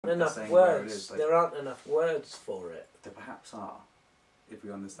enough saying where it words. is, like, There aren't enough words for it. there perhaps are, if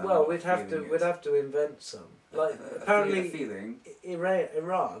we understand. Well, what we'd have to invent some. Like apparently, feeling.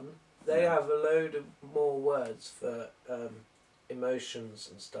 Iran, they Yeah. have a load of more words for emotions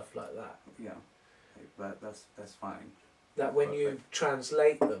and stuff like that. Yeah, that's fine. That when But, you like,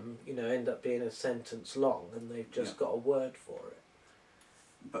 translate them, end up being a sentence long, and they've just got a word for it.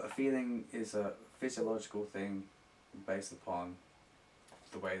 But a feeling is a physiological thing based upon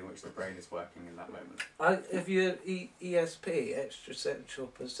the way in which the brain is working in that moment. If you ESP,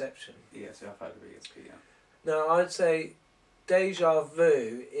 extrasensual perception. Yes, I've heard of ESP, yeah. Now, I'd say deja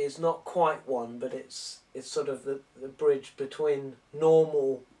vu is not quite one, but it's sort of the bridge between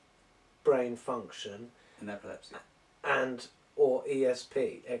normal brain function And epilepsy. or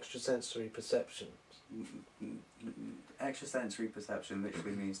ESP, extrasensory perception. Extrasensory perception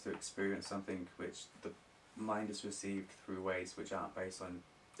literally means to experience something which the mind has received through ways which aren't based on.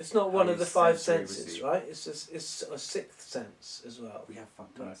 It's not one of the five senses, right? It's a sixth sense as well. We have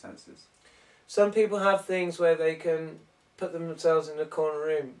functional senses. Some people have things where they can put themselves in a corner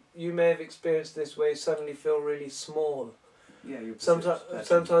room. You may have experienced this where you suddenly feel really small. Yeah,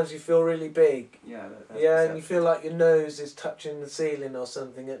 sometimes you feel really big. Yeah, that's and perception. you feel like your nose is touching the ceiling or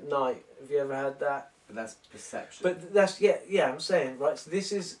something at night. Have you ever had that? But that's perception. But that's I'm saying, right. So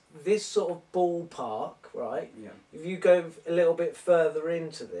this is this sort of ballpark, right? Yeah. If you go a little bit further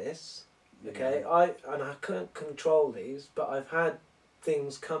into this, okay, Yeah. I can't control these, but I've had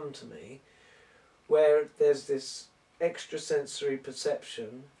things come to me where there's this extrasensory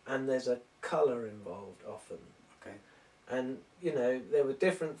perception and there's a colour involved often. Okay. And there were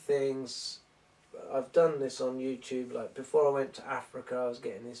different things. I've done this on YouTube. Like before I went to Africa, I was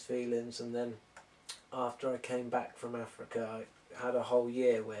getting these feelings, and then after I came back from Africa, I had a whole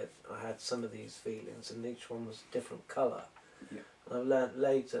year where I had some of these feelings, and each one was a different colour. Yeah. And I've learnt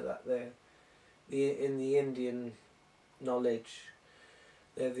later that in the Indian knowledge,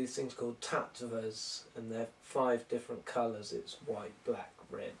 there are these things called tattvas, and they're 5 different colours. It's white, black,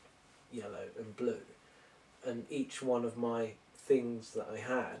 red, yellow, and blue. And each one of my things that I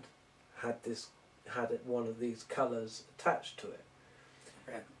had one of these colours attached to it.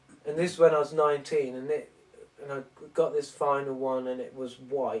 Yeah. And this when I was 19, and I got this final one, and it was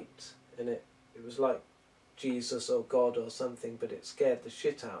white, and it was like Jesus or God or something, but it scared the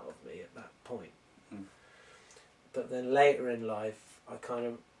shit out of me at that point. Mm. But then later in life, I kind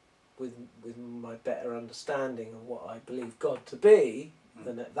of, with my better understanding of what I believe God to be,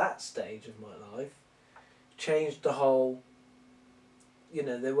 than at that stage of my life, changed the whole.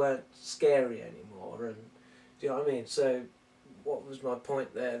 They weren't scary anymore, and do you know what I mean? So, what was my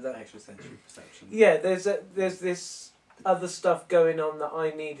point there? That Extrasensory perception. yeah, there's this other stuff going on that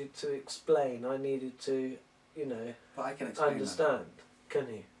I needed to explain. I needed to, But I can explain understand. Can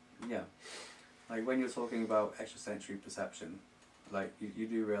you? Yeah. Like when you're talking about extrasensory perception, like you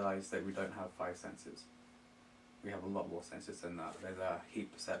do realise that we don't have 5 senses. We have a lot more senses than that. There's our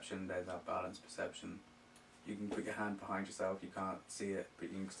heat perception, there's our balance perception. You can put your hand behind yourself, you can't see it,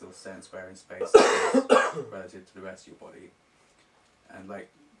 but you can still sense where in space it is relative to the rest of your body. And like,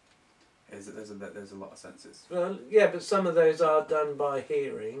 there's a lot of senses. Well, yeah, but some of those are done by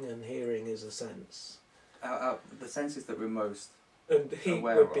hearing, and hearing is a sense. The senses that we're most And heat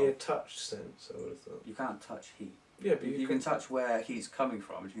aware would be of. a touch sense, I would have thought. You can't touch heat. Yeah, but You can touch where heat's coming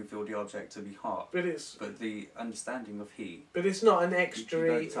from, and you can feel the object to be hot. But the understanding of heat. But it's not an extra. You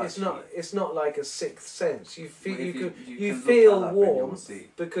don't touch heat. It's not like a 6th sense. You feel Well, you can feel look that up and you'll warmth see.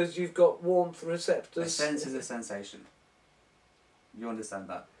 because you've got warmth receptors. A sense is a sensation. You understand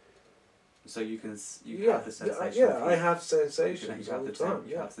that? So you have the sensation. Yeah, I have sensations all the time.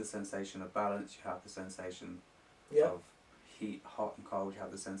 You have the sensation of balance. You have the sensation of heat, hot and cold. You have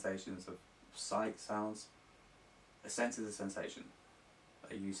the sensations of sight, sounds. A sense is a sensation.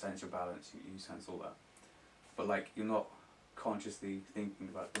 You sense your balance. You sense all that. But like you're not consciously thinking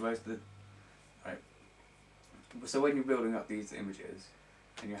about right. So when you're building up these images,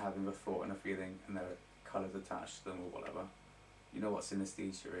 and you're having a thought and a feeling, and there are colours attached to them or whatever, you know what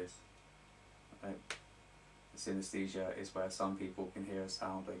synesthesia is. Right? Synesthesia is where some people can hear a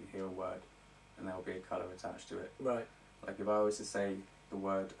sound, they can hear a word, and there will be a colour attached to it. Right. Like if I was to say the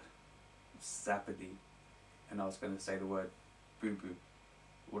word sapidi, and I was going to say the word boo boo,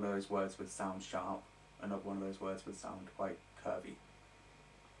 one of those words would sound sharp, another one of those words would sound quite curvy.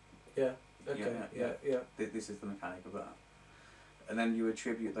 Yeah. Okay. Yeah. This is the mechanic of that. And then you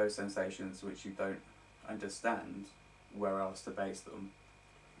attribute those sensations which you don't understand where else to base them.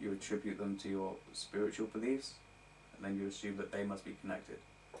 You attribute them to your spiritual beliefs, and then you assume that they must be connected.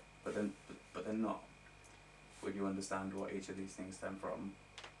 But they're not. When you understand what each of these things stem from,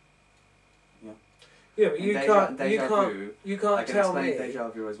 Yeah, but you can't I can tell explain me. deja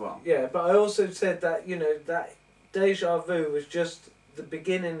vu as well. Yeah, but I also said that that deja vu was just the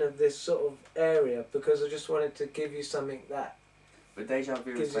beginning of this sort of area because I just wanted to give you something that But deja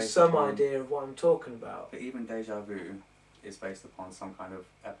vu gives is you based some upon, idea of what I'm talking about. But even deja vu is based upon some kind of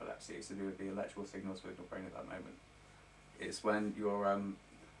epilepsy. It's to do with the electrical signals within your brain at that moment. It's when your the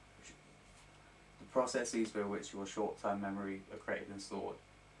processes by which your short-term memory are created and stored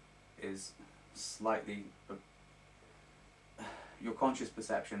is slightly. Your conscious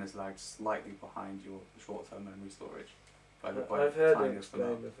perception is lagged slightly behind your short-term memory storage. I've heard it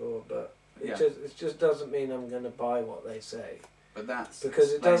explained before, but it just doesn't mean I'm going to buy what they say. But that's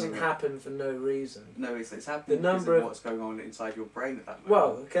because it doesn't happen for no reason. No, it's happening because of what's going on inside your brain at that moment.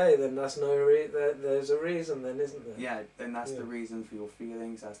 Well, okay, then that's there's a reason then, isn't there? Yeah, then that's the reason for your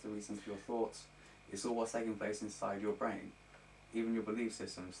feelings, that's the reason for your thoughts. It's all what's taking place inside your brain. Even your belief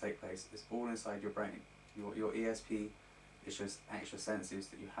systems take place. It's all inside your brain. Your ESP is just extra senses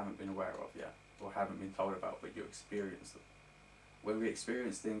that you haven't been aware of yet, or haven't been told about, but you experience them. When we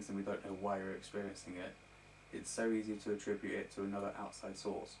experience things and we don't know why we're experiencing it, it's so easy to attribute it to another outside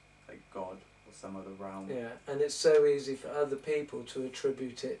source, like God or some other realm. Yeah, and it's so easy for other people to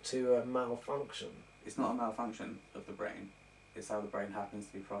attribute it to a malfunction. It's not a malfunction of the brain. It's how the brain happens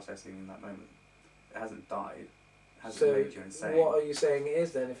to be processing in that moment. It hasn't died. It hasn't made you insane. What are you saying it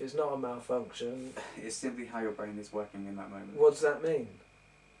is then, if it's not a malfunction? It's simply how your brain is working in that moment. What does that mean?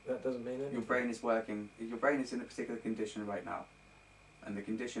 That doesn't mean anything. Your brain is working. Your brain is in a particular condition right now. And the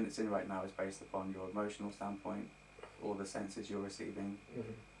condition it's in right now is based upon your emotional standpoint, all the senses you're receiving,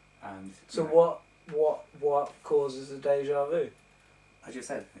 and so what causes a deja vu? I just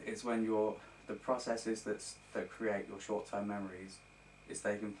said it's when the processes that create your short-term memories is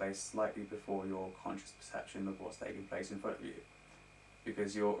taking place slightly before your conscious perception of what's taking place in front of you,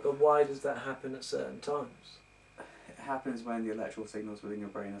 because But why does that happen at certain times? It happens when the electrical signals within your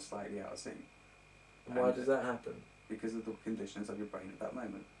brain are slightly out of sync. And why does that happen? Because of the conditions of your brain at that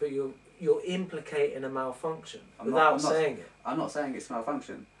moment. But you're implicating a malfunction without saying it. I'm not saying it's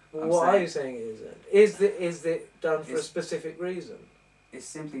malfunction. Well, what are you saying it is then? Is it done for a specific reason? It's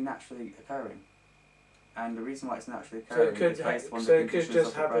simply naturally occurring. And the reason why it's naturally occurring is based on the conditions of the brain. So it could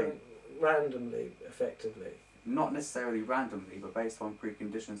just happen randomly, effectively? Not necessarily randomly, but based on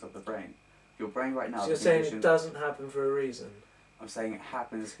preconditions of the brain. Your brain right now... So you're saying it doesn't happen for a reason? I'm saying it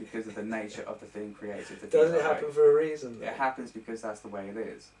happens because of the nature of the thing created. Does it happen for a reason then? It happens because that's the way it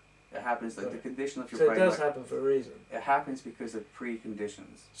is. It happens that the condition of your brain... So it does happen for a reason? It happens because of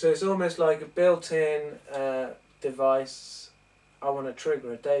preconditions. So it's almost like a built-in device. I want to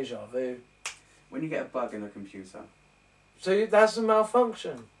trigger a deja vu. When you get a bug in a computer... So that's a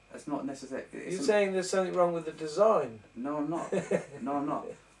malfunction? That's not necessarily... You're saying there's something wrong with the design? No, I'm not. No, I'm not.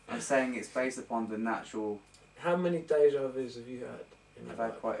 I'm saying it's based upon the natural... How many deja vus have you had? I've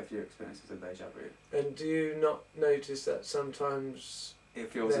had quite a few experiences of deja vu. And do you not notice that sometimes it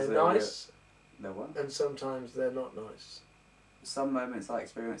feels they're nice? They're what? And sometimes they're not nice? Some moments I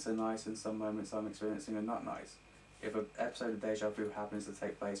experience are nice and some moments I'm experiencing are not nice. If an episode of deja vu happens to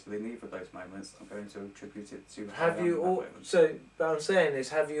take place within either of those moments, I'm going to attribute it to... But I'm saying is,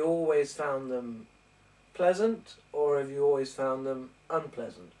 have you always found them pleasant, or have you always found them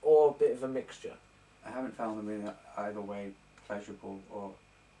unpleasant, or a bit of a mixture? I haven't found them in either way pleasurable or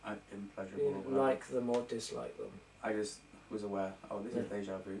unpleasurable. You like them or dislike them? I just was aware, oh, this is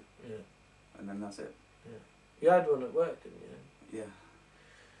deja vu. Yeah. And then that's it. Yeah. You had one at work, didn't you? Yeah.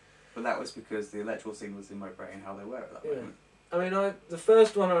 But that was because the electrical signals in my brain, how they were at that moment. I mean, the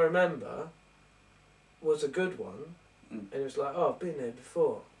first one I remember was a good one, and it was like, oh, I've been there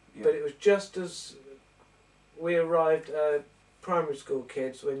before. Yeah. But it was just as we arrived, primary school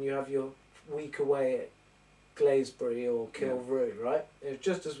kids, when you have your week away at Glaisbury or Kilrue, right? It was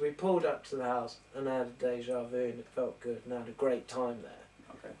just as we pulled up to the house and I had a deja vu and it felt good and I had a great time there.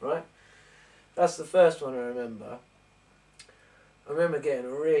 Okay. Right? That's the first one I remember. I remember getting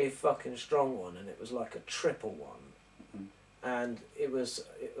a really fucking strong one, and it was like a triple one. And it was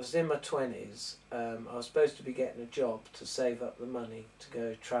in my 20s. I was supposed to be getting a job to save up the money to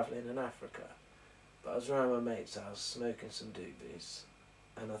go travelling in Africa. But I was around my mate's house smoking some doobies.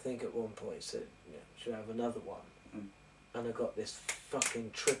 And I think at one point he said, should I have another one? And I got this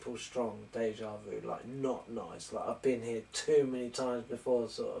fucking triple strong deja vu, like not nice, like I've been here too many times before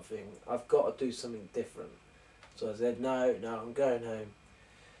sort of thing. I've got to do something different. So I said, no, I'm going home.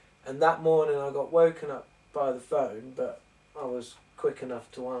 And that morning I got woken up by the phone, but I was quick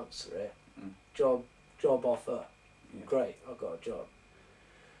enough to answer it. Job offer. Yeah. Great, I got a job.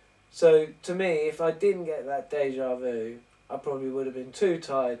 So to me, if I didn't get that deja vu, I probably would have been too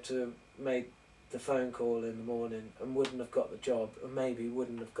tired to have made the phone call in the morning and wouldn't have got the job and maybe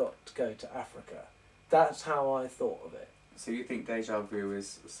wouldn't have got to go to Africa. That's how I thought of it. So you think deja vu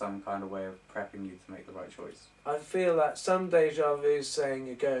is some kind of way of prepping you to make the right choice? I feel that some deja vu is saying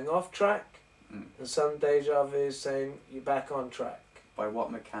you're going off track, and some deja vu is saying you're back on track. By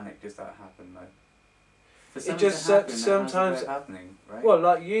what mechanic does that happen, though? For It something just to happen, sometimes it happening, right? Well,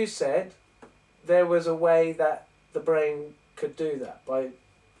 like you said, there was a way that the brain could do that by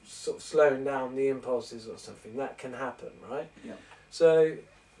sort of slowing down the impulses or something. That can happen, right? Yeah. So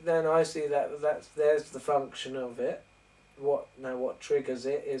then I see there's the function of it. What triggers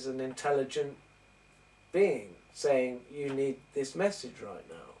it is an intelligent being saying you need this message right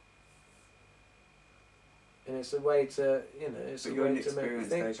now. And it's a way to, it's but a you way only to make you experience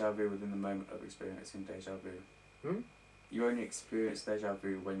think. deja vu within the moment of experiencing deja vu. Hmm? You only experience deja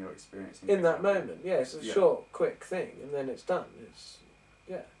vu when you're experiencing In deja that vu. moment, yeah, it's a short, quick thing, and then it's done. It's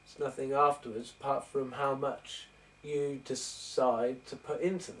nothing afterwards apart from how much you decide to put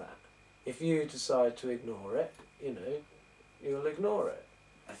into that. If you decide to ignore it, you'll ignore it.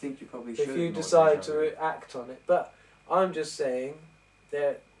 I think you probably should. If you ignore decide deja vu. to act on it, but I'm just saying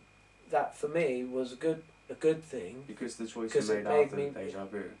that for me was a good thing. Because the choice 'cause you it made made after me- the deja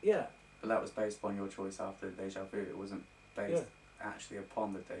vu. Yeah, But that was based upon your choice after the deja vu. It wasn't based actually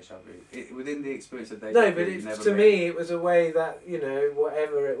upon the deja vu. Within the experience of deja no, vu, but you never to made me it was a way that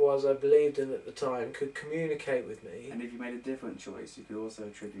whatever it was I believed in at the time could communicate with me. And if you made a different choice, you could also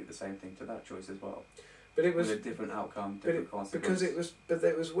attribute the same thing to that choice as well. But it was with a different outcome, different consequence. because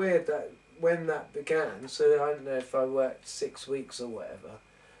it was weird that when that began. So I don't know if I worked 6 weeks or whatever,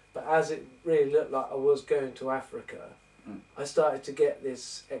 but as it really looked like I was going to Africa, I started to get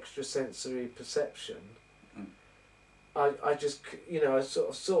this extrasensory perception. I just I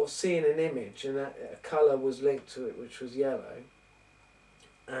sort of seen an image and a colour was linked to it, which was yellow,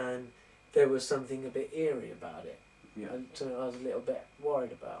 and there was something a bit eerie about it. Yeah. And something I was a little bit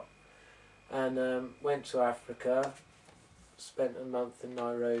worried about. And went to Africa, spent a month in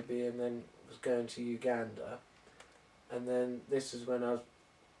Nairobi, and then was going to Uganda. And then this is when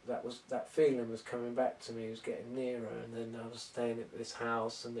that feeling was coming back to me. It was getting nearer, and then I was staying at this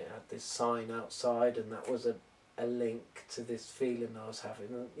house, and it had this sign outside, and that was a link to this feeling I was having.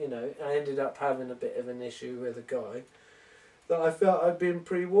 And, I ended up having a bit of an issue with a guy that I felt I'd been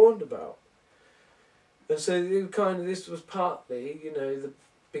pre-warned about. And so this was partly, the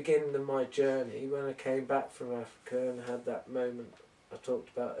beginning of my journey when I came back from Africa and had that moment I talked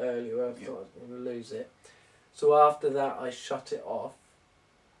about earlier where I thought I was going to lose it. So after that I shut it off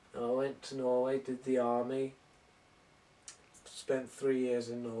and I went to Norway, did the army, spent 3 years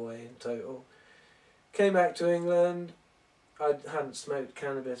in Norway in total. Came back to England, I hadn't smoked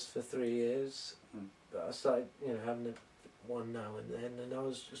cannabis for 3 years, but I started having one now and then, and I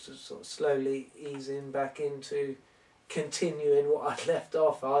was just sort of slowly easing back into continuing what I'd left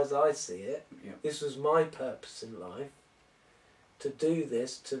off as I see it. Yeah. This was my purpose in life, to do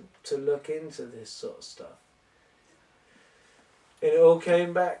this, to look into this sort of stuff. And it all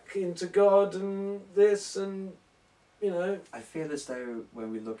came back into God and this and, I feel as though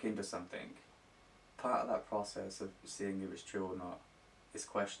when we look into something, part of that process of seeing if it's true or not is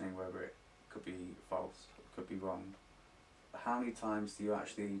questioning whether it could be false, could be wrong. How many times do you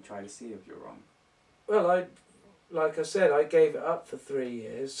actually try to see if you're wrong? Well, like I said, I gave it up for 3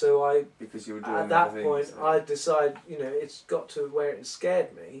 years, so because you were doing at that other point things, I decided, it's got to where it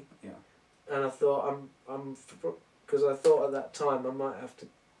scared me. Yeah. And I thought because I thought at that time I might have to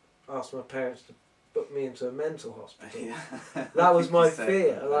ask my parents to put me into a mental hospital. Yeah. That was my said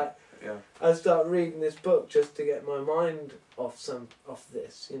fear. that, Like, yeah. I started reading this book just to get my mind off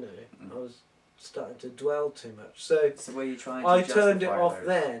this. I was starting to dwell too much. So were you trying to I turned it justify off those?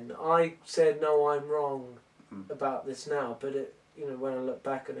 then. I said, no, I'm wrong about this now. But it, when I look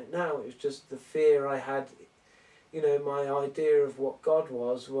back on it now, it was just the fear I had. My idea of what God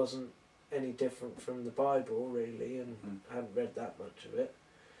wasn't any different from the Bible, really, and I hadn't read that much of it.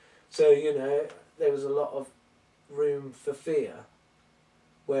 So, there was a lot of room for fear.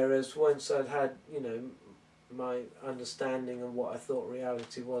 Whereas once I'd had, my understanding of what I thought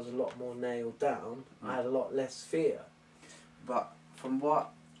reality was a lot more nailed down, I had a lot less fear. But from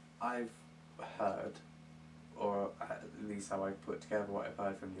what I've heard, or at least how I've put together what I've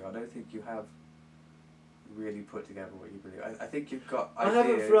heard from you, I don't think you have really put together what you believe. I think you've got ideas. I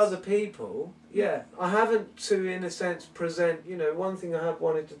haven't for other people, yeah. I haven't to, in a sense, present, one thing I have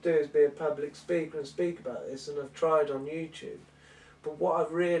wanted to do is be a public speaker and speak about this, and I've tried on YouTube. But what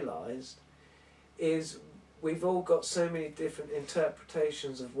I've realised is we've all got so many different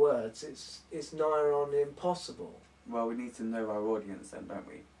interpretations of words, it's nigh on impossible. Well, we need to know our audience then, don't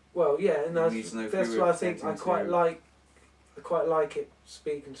we? Well, yeah, and You need to know that's who why you're I think I presenting quite like it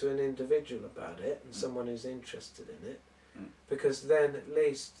speaking to an individual about it and Mm. someone who's interested in it, Mm. because then at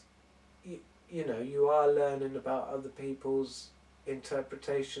least you know you are learning about other people's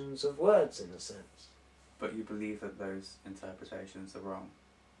interpretations of words in a sense. But you believe that those interpretations are wrong.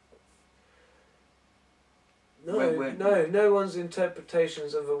 No, no one's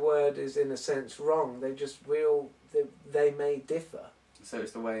interpretations of a word is in a sense wrong. They may differ. So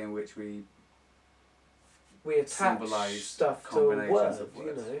it's the way in which we attach symbolise stuff to a word, combinations of words.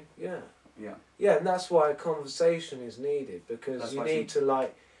 you know, yeah. Yeah. Yeah, and that's why a conversation is needed, because That's you why need to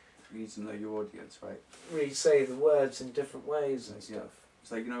like you need to know your audience, right? re-say the words in different ways and Yeah. stuff.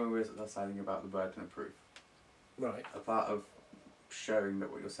 So you know when we were saying about the burden of proof. Right. A part of showing that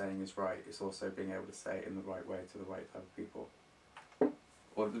what you're saying is right is also being able to say it in the right way to the right type of people,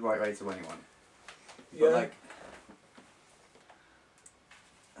 or the right way to anyone. Yeah. But like,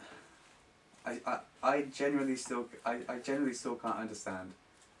 I generally still can't understand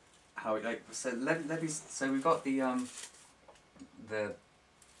how it, like, so let me, so we've got the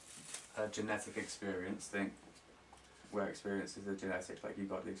genetic experience thing, where experience is a genetic, like you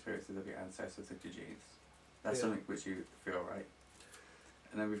got the experiences of your ancestors and your genes. That's something which you feel, right?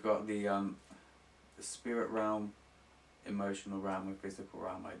 And then we've got the spirit realm, emotional realm, and physical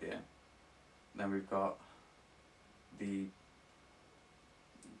realm idea. Then we've got the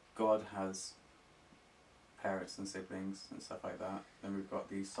God has parents and siblings and stuff like that. Then we've got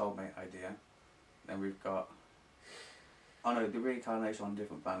the soulmate idea. Then we've got, oh no, the reincarnation on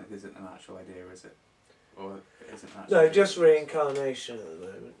different planets isn't an actual idea, is it? Or is it an actual No, idea? just reincarnation at the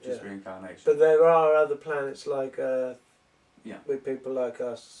moment. Just reincarnation. But there are other planets like Earth, yeah, with people like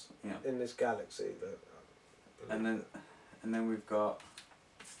us yeah, in this galaxy. That and then we've got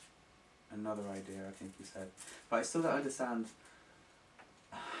another idea, I think you said. But I still don't understand,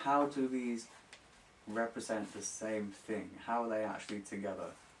 how do these represent the same thing? How are they actually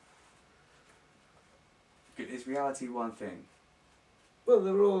together? Is reality one thing? Well,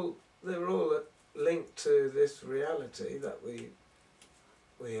 they're all linked to this reality that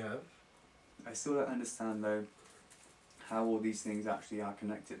we have. I still don't understand though how all these things actually are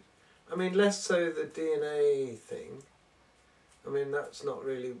connected. I mean, less so the DNA thing. I mean, that's not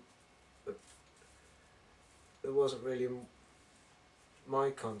really. It wasn't really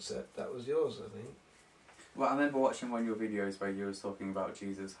my concept. That was yours, I think. Well, I remember watching one of your videos where you were talking about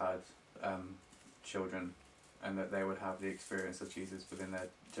Jesus had children, and that they would have the experience of Jesus within their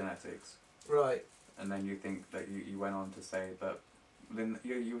genetics. Right. And then you think that you went on to say that then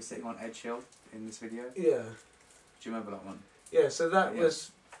you were sitting on Ed Hill in this video. Yeah. Do you remember that one? Yeah. So that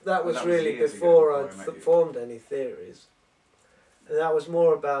was was really years before ago, I formed any theories, and that was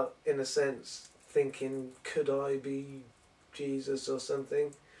more about, in a sense, thinking, could I be Jesus or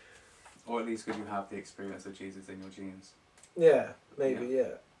something? Or at least could you have the experience of Jesus in your genes? Yeah, maybe,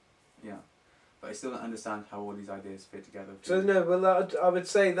 yeah. Yeah. But I still don't understand how all these ideas fit together. So no, well, I would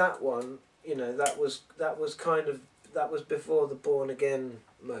say that one, you know, that was before the born again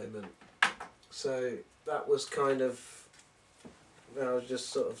moment. So that was kind of, I was just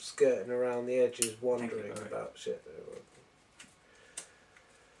sort of skirting around the edges, wondering about shit.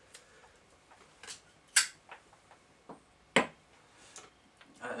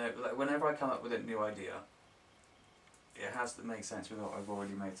 I don't know, like whenever I come up with a new idea, it has to make sense with what I've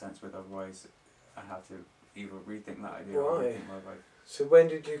already made sense with, otherwise I have to either rethink that idea or rethink my life. So when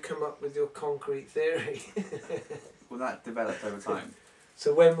did you come up with your concrete theory? Well, that developed over time.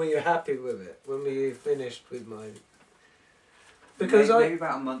 So when were you happy with it? When were you finished with mine? Because maybe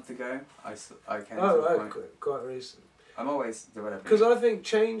about a month ago, I came to a point. Quite recent. I'm always developing. Because I think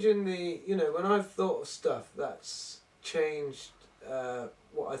changing when I've thought of stuff that's changed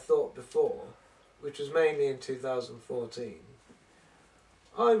what I thought before, which was mainly in 2014,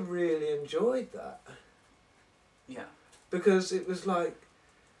 I really enjoyed that. Yeah. Because it was like,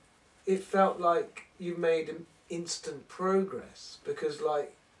 it felt like you made instant progress. Because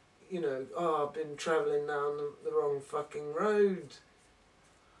like, I've been travelling down the wrong fucking road.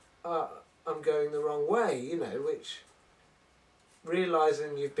 I'm going the wrong way, which,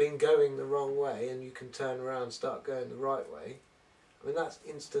 realising you've been going the wrong way and you can turn around and start going the right way, I mean, that's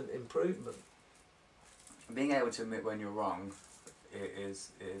instant improvement. Being able to admit when you're wrong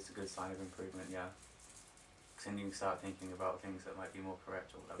is a good sign of improvement, yeah. Because then you can start thinking about things that might be more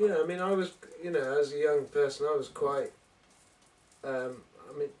correct or whatever. Yeah, I mean, I was, as a young person, I was quite,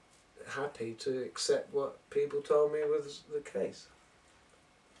 happy to accept what people told me was the case.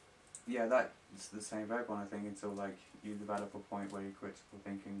 Yeah, that's the same for everyone, I think, until like you develop a point where your critical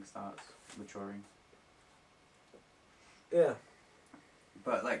thinking starts maturing. Yeah.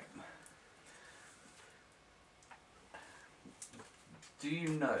 But like, do you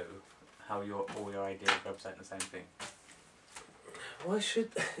know how all your ideas represent the same thing? Why should...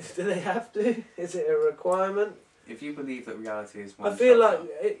 do they have to? Is it a requirement? If you believe that reality is one I feel structure,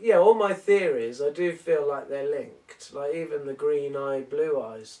 like, yeah, all my theories, I do feel like they're linked. Like even the green eye, blue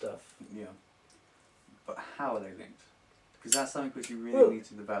eye stuff. yeah. But how are they linked? Because that's something which you really need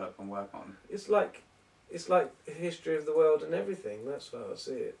to develop and work on. It's like the history of the world and everything. That's how I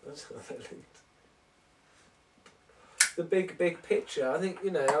see it. That's how they're linked. The big picture. I think,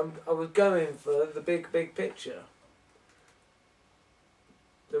 you know, I was going for the big picture.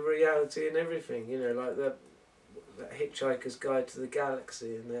 The reality and everything. You know, like that Hitchhiker's Guide to the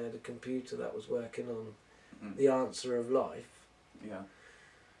Galaxy, and they had a computer that was working on the answer of life. Yeah.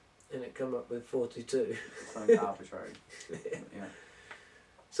 And it come up with 42. Something arbitrary. Yeah.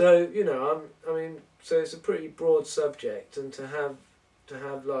 So, you know, I mean, so it's a pretty broad subject, and to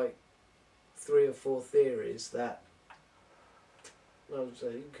have like 3 or 4 theories that I would say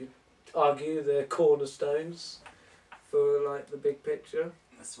you could argue they're cornerstones for like the big picture.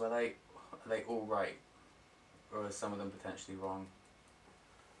 So are they all right, or are some of them potentially wrong?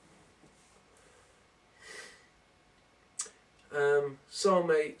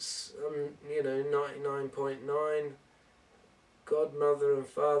 Soulmates, you know, 99.9. God, Mother and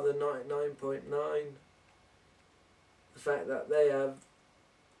Father, 99.9. The fact that they have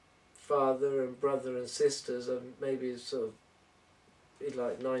father and brother and sisters, and maybe sort of be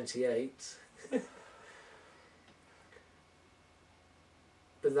like 98.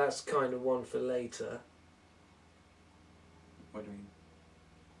 But that's kind of one for later. What do you mean?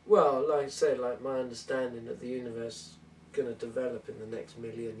 Well, like I said, like my understanding of the universe going to develop in the next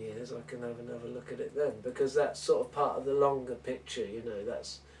million years, I can have another look at it then, because that's sort of part of the longer picture, you know,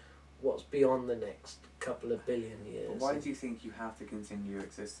 that's what's beyond the next couple of billion years. But why do you think you have to continue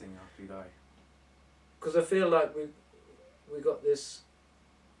existing after you die? Because I feel like we got this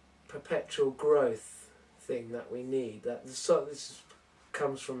perpetual growth thing that we need, that the soul, this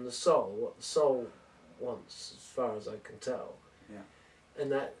comes from the soul, what the soul wants, as far as I can tell. Yeah.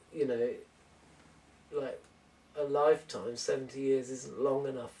 And that, you know, like a lifetime, 70 years isn't long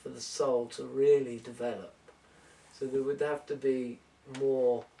enough for the soul to really develop. So there would have to be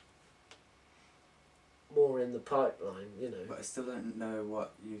more in the pipeline, you know. But I still don't know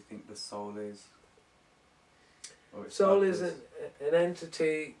what you think the soul is. Soul is an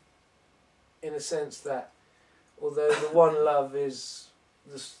entity in a sense that, although the one love is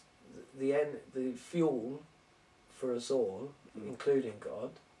the fuel for us all, including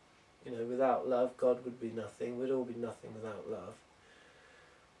God. You know, without love, God would be nothing. We'd all be nothing without love.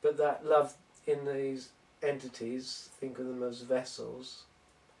 But that love in these entities, think of them as vessels,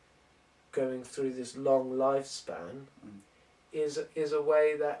 going through this long lifespan, is a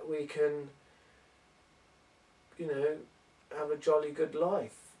way that we can, you know, have a jolly good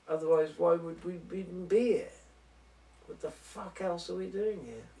life. Otherwise, why would we even be here? What the fuck else are we doing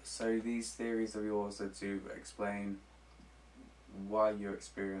here? So these theories of yours are to explain why you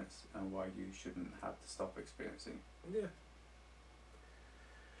experience and why you shouldn't have to stop experiencing. Yeah.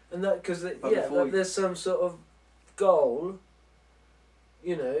 And that, because there's some sort of goal,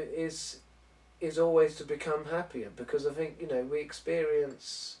 you know, is always to become happier, because I think, you know, we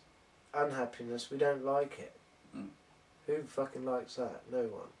experience unhappiness, we don't like it. Who fucking likes that? No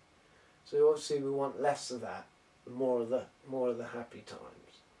one. So obviously we want less of that, more of the happy times.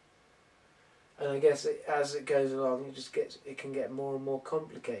 And I guess as it goes along, it can get more and more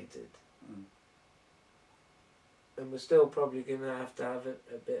complicated. And we're still probably going to have a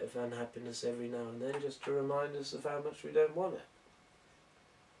bit of unhappiness every now and then, just to remind us of how much we don't want it.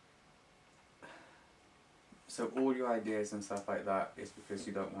 So all your ideas and stuff like that is because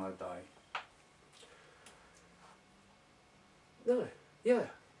you don't want to die? No. Yeah.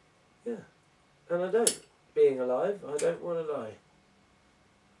 And I don't. Being alive, I don't want to die.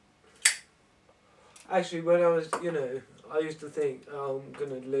 Actually, when I was, you know, I used to think, oh, I'm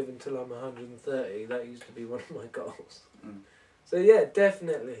going to live until I'm 130. That used to be one of my goals. So yeah,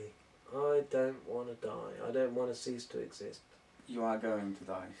 definitely, I don't want to die. I don't want to cease to exist. You are going to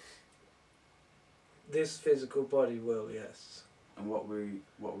die? This physical body will, yes. And what will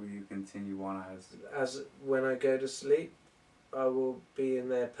you continue on as? As when I go to sleep, I will be in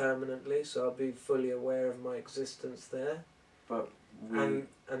there permanently, so I'll be fully aware of my existence there. But and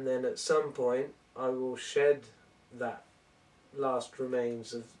then at some point, I will shed that last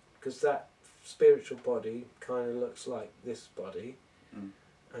remains of, because that spiritual body kind of looks like this body,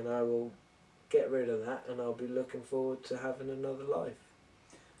 and I will get rid of that, and I'll be looking forward to having another life.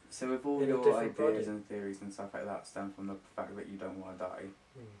 So with all in a your different ideas body. and theories and stuff like that stem from the fact that you don't want to die,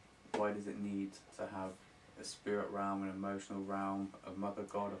 why does it need to have a spirit realm, an emotional realm, a mother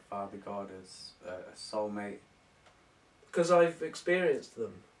god, a father god, a soulmate? Because I've experienced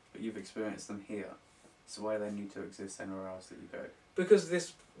them. But you've experienced them here. So why do they need to exist anywhere else that you go? Because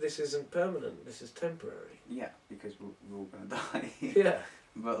this isn't permanent, this is temporary. Yeah, because we're all going to die. Yeah.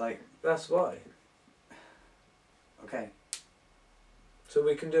 But like... That's why. Okay. So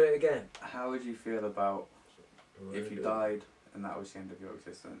we can do it again. How would you feel about if you died and that was the end of your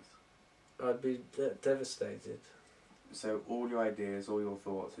existence? I'd be devastated. So all your ideas, all your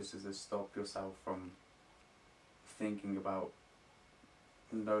thoughts, is to just stop yourself from thinking about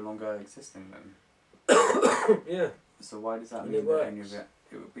no longer existing then? Yeah. So why does that And mean it that any works. of it...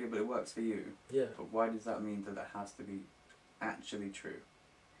 It would be, but it works for you. Yeah. But why does that mean that it has to be actually true?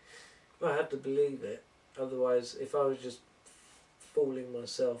 I have to believe it. Otherwise, if I was just fooling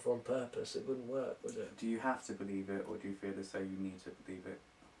myself on purpose, it wouldn't work, would it? Do you have to believe it, or do you feel as though you need to believe it?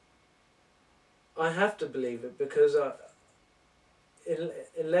 I have to believe it because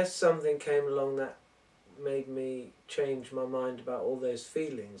unless something came along that made me change my mind about all those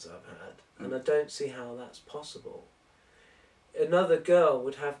feelings I've had, and I don't see how that's possible. Another girl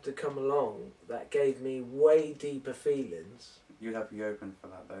would have to come along that gave me way deeper feelings. You'd have to be open for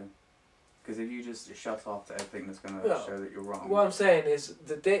that though. Because if you just shut off to everything that's going to show that you're wrong... What I'm saying is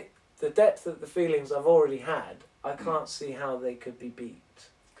the depth of the feelings I've already had, I can't see how they could be beat.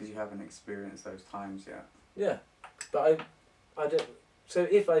 Because you haven't experienced those times yet. Yeah, but I don't... So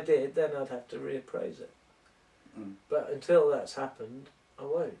if I did, then I'd have to reappraise it. But until that's happened, I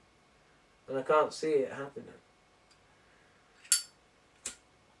won't. And I can't see it happening.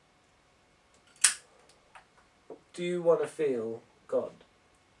 Do you want to feel God?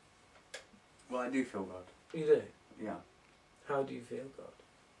 Well, I do feel God. You do? Yeah. How do you feel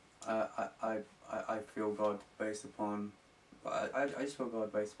God? I feel God based upon... I just feel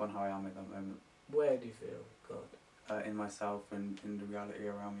God based upon how I am at that moment. Where do you feel God? In myself and in the reality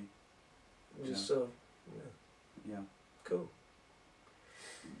around me. Just sort of... Yeah. Cool.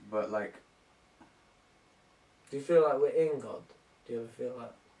 But like... Do you feel like we're in God? Do you ever feel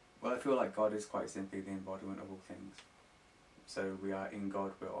like... Well, I feel like God is quite simply the embodiment of all things. So we are in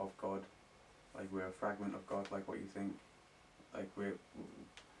God, we're of God. Like we're a fragment of God, like what you think. Like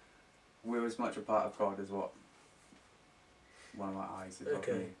we're as much a part of God as what one of my eyes is of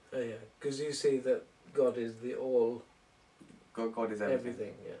me. Oh yeah, because you see that God is the all... God is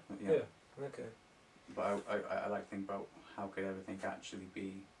everything. Yeah. Okay. But I like to think about how could everything actually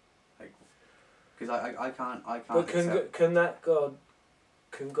be, like, because I can't. But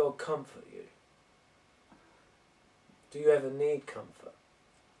can God comfort you? Do you ever need comfort?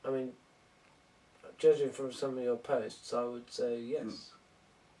 I mean, judging from some of your posts, I would say yes.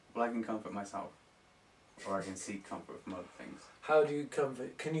 Well, I can comfort myself, or I can seek comfort from other things. How do you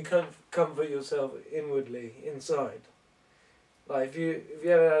comfort? Can you comfort yourself inwardly, inside? Like if you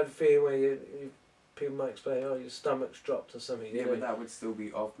ever had a feeling where people might explain, oh, your stomach's dropped or something. Yeah, but that would still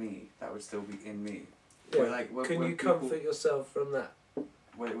be of me. That would still be in me. Yeah. Can you comfort yourself from that?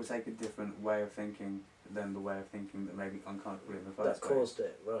 Well, it would take a different way of thinking than the way of thinking that made me uncomfortable in the first place. That caused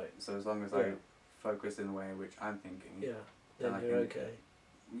it, right. So as long as I focus in the way in which I'm thinking... Yeah, then you're okay.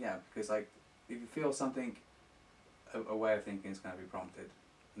 Yeah, because like, if you feel something, a way of thinking is going to be prompted.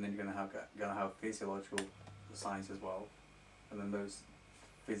 And then you're going to have physiological signs as well. And then those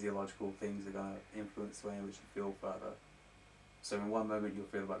physiological things are going to influence the way in which you feel further. So in one moment you'll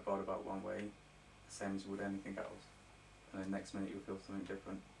feel about God about one way, the same as you would anything else. And then next minute you'll feel something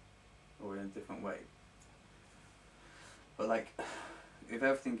different, or in a different way. But like, if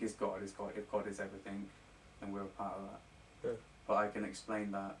everything is God, if God is everything, then we're a part of that. Yeah. But I can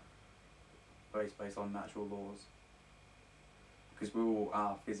explain that based on natural laws. Because we all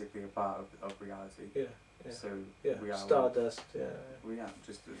are physically a part of reality. Yeah. Yeah. So yeah. we are Stardust, yeah. We're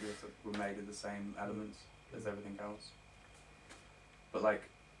made of the same elements as everything else. But like,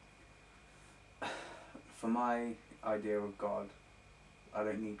 for my idea of God, I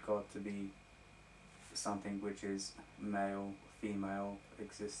don't need God to be something which is male, female,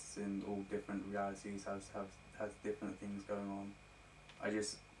 exists in all different realities, has different things going on. I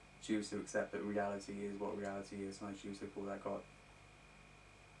just choose to accept that reality is what reality is, and I choose to call that God.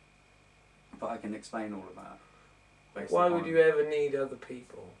 But I can explain all of that. Why would you ever need other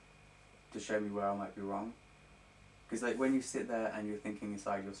people? To show me where I might be wrong. Because like when you sit there and you're thinking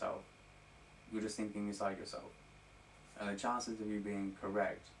inside yourself, you're just thinking inside yourself. And the chances of you being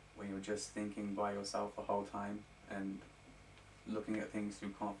correct when you're just thinking by yourself the whole time and looking at things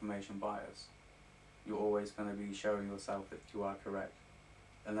through confirmation bias, you're always going to be showing yourself that you are correct.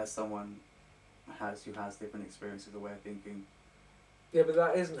 unless someone who has different experience of the way of thinking. Yeah, but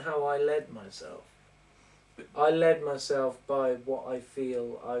that isn't how I led myself. But I led myself by what I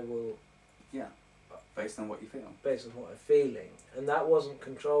feel I will... Yeah, based on what you feel. Based on what I'm feeling. And that wasn't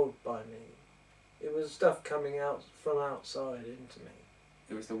controlled by me. It was stuff coming out from outside into me.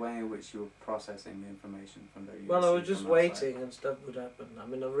 It was the way in which you were processing the information from the... Well, I was just waiting and stuff would happen. I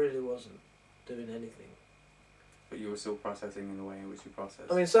mean, I really wasn't doing anything. But you were still processing in the way in which you process.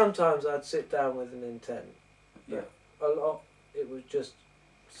 I mean, sometimes I'd sit down with an intent. Yeah. A lot, it was just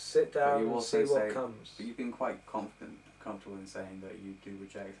sit down and see what comes. But you've been quite comfortable in saying that you do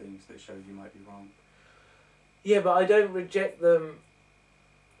reject things that show you might be wrong. Yeah, but I don't reject them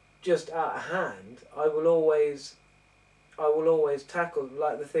just out of hand. I will always tackle,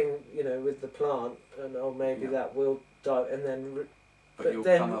 like the thing, you know, with the plant, and maybe that will die, and then... But you'll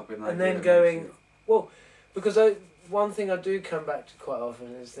come up with an idea. And then going, well, because one thing I do come back to quite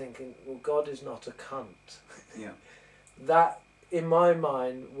often is thinking, well, God is not a cunt. Yeah. That, in my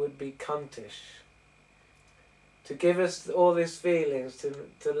mind, would be cuntish. To give us all these feelings,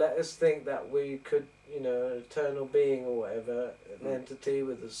 to let us think that we could, you know, an eternal being or whatever, an entity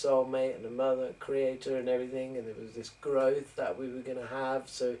with a soulmate and a mother, creator and everything, and there was this growth that we were going to have,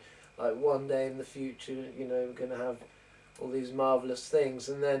 so like one day in the future, you know, we're going to have all these marvellous things,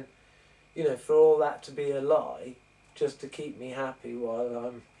 and then, you know, for all that to be a lie, just to keep me happy while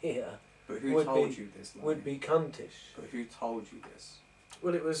I'm here, but who told you this lie? Would be cuntish. But who told you this?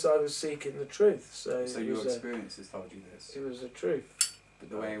 Well, I was seeking the truth, so your experiences told you this? It was a truth. But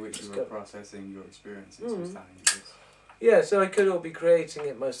the way in which you were processing your experiences was telling you this? Yeah, so I could all be creating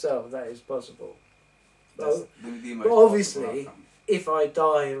it myself, that is possible. That's the most obviously, if I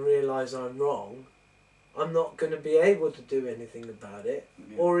die and realise I'm wrong, I'm not going to be able to do anything about it,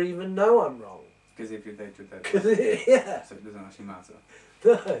 or even know I'm wrong. Because if you're dead, you're dead. Yeah. So it doesn't actually matter.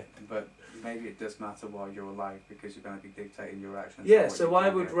 No. But maybe it does matter while you're alive, because you're going to be dictating your actions. Yeah, so I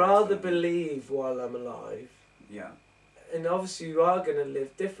would rather believe while I'm alive. Yeah. And obviously you are going to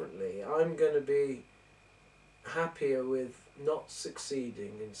live differently. I'm going to be happier with not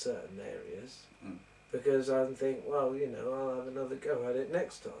succeeding in certain areas, because I think, well, you know, I'll have another go at it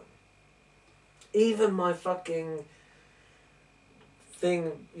next time. Even my fucking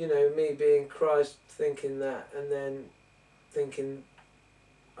thing, you know, me being Christ, thinking that, and then thinking,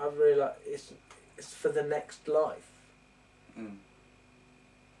 I've realised it's for the next life.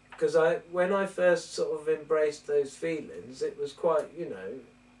 Because when I first sort of embraced those feelings, it was quite, you know,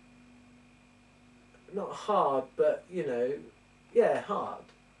 not hard, but, you know, yeah, hard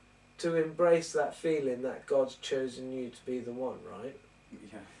to embrace that feeling that God's chosen you to be the one, right?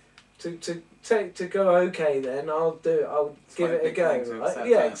 Yeah. To go, okay then, I'll do it, I'll give it a go, right?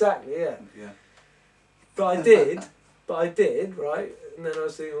 Yeah, exactly, yeah. But I did, right? And then I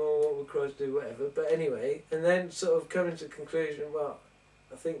was thinking, oh, what would Christ do, whatever. But anyway, and then sort of coming to the conclusion, well,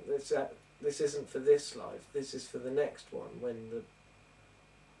 I think this isn't for this life, this is for the next one, when the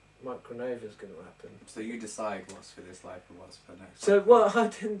micronova is going to happen. So you decide what's for this life and what's for the next life? So, well, I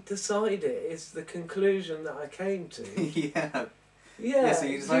didn't decide it, it's the conclusion that I came to. Yeah. Yeah, so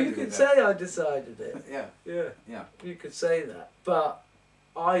you decided you could say I decided it. Yeah. You could say that. But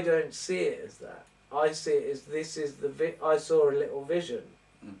I don't see it as that. I see it as this is I saw a little vision.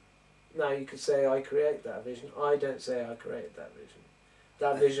 Now you could say I create that vision. I don't say I created that vision.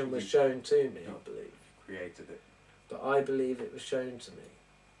 That vision was shown to me, I believe. You created it. But I believe it was shown to me.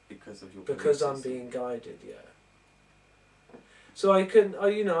 Because of your Because I'm being guided, yeah. So I can,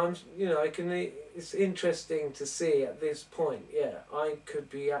 it's interesting to see at this point, yeah, I could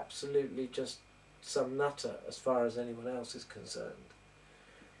be absolutely just some nutter as far as anyone else is concerned.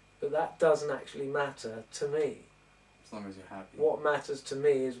 But that doesn't actually matter to me. As long as you're happy. What matters to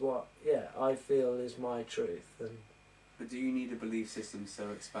me is what, I feel is my truth. But do you need a belief system so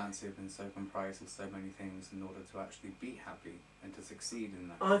expansive and so comprised of so many things in order to actually be happy and to succeed in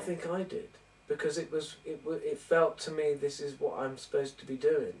that? I think I did. Because it felt to me this is what I'm supposed to be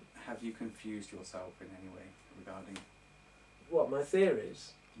doing. Have you confused yourself in any way regarding... What, my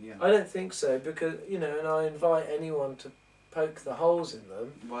theories? Yeah. I don't think so, because, and I invite anyone to poke the holes in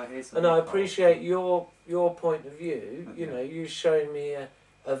them. Well, and I appreciate your point of view. You've shown me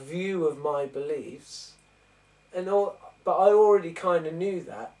a view of my beliefs, but I already kind of knew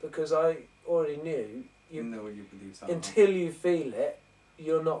that, because I already knew you know what your beliefs are. Until you feel it,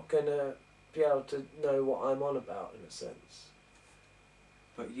 you're not gonna be able to know what I'm on about, in a sense.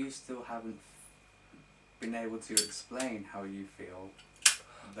 But you still haven't been able to explain how you feel.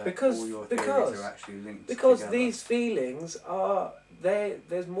 That all your theories are actually linked together. These feelings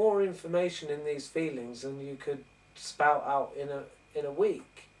there's more information in these feelings than you could spout out in a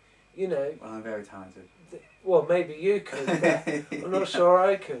week. You know. Well, I'm very talented. Well, maybe you could, but I'm not sure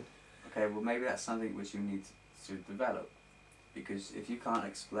I could. Okay, well maybe that's something which you need to develop, because if you can't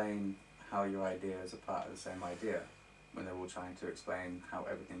explain how your ideas are part of the same idea, when they're all trying to explain how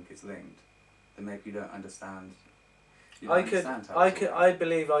everything is linked, then maybe you don't understand. I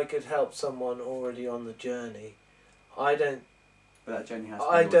believe I could help someone already on the journey. I don't. But that journey has to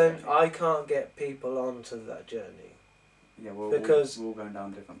be your journey. I can't get people onto that journey. Yeah, we're all going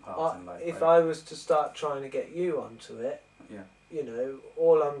down different paths in life. If I was to start trying to get you onto it, yeah, you know,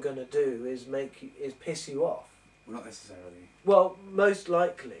 all I'm going to do is piss you off. Well, not necessarily. Well, most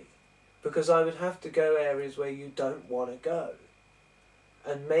likely, because I would have to go areas where you don't want to go,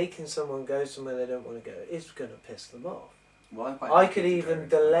 and making someone go somewhere they don't want to go is going to piss them off. Well, I could even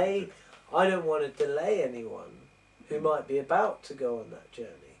delay. I don't want to delay anyone who might be about to go on that journey.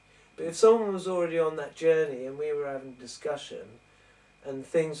 But if someone was already on that journey and we were having a discussion, and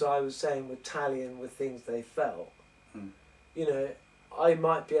things I was saying were tallying with things they felt, you know, I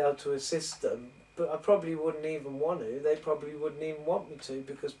might be able to assist them, but I probably wouldn't even want to. They probably wouldn't even want me to,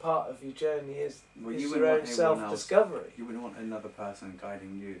 because part of your journey is your own self-discovery. You wouldn't want another person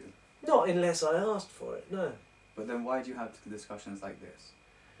guiding you. Not unless I asked for it, no. But then why do you have discussions like this?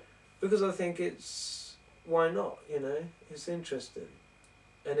 Because I think why not, you know? It's interesting.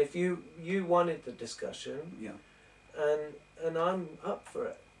 And if you wanted the discussion, yeah, and I'm up for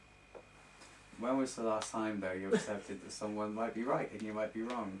it. When was the last time, though, you accepted that someone might be right and you might be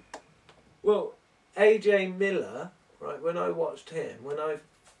wrong? Well, AJ Miller, right, when I watched him, when I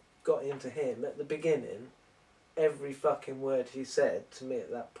got into him, at the beginning, every fucking word he said to me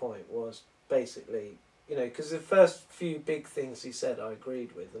at that point was basically, you know, because the first few big things he said I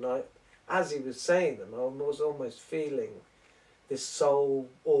agreed with, and as he was saying them, I was almost feeling this soul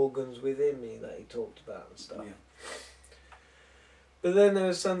organs within me that he talked about and stuff. Yeah. But then there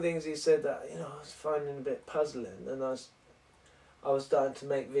were some things he said that, you know, I was finding a bit puzzling, and I was starting to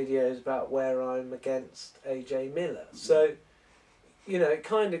make videos about where I'm against AJ Miller. So, you know, it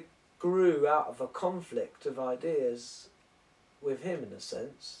kind of grew out of a conflict of ideas with him in a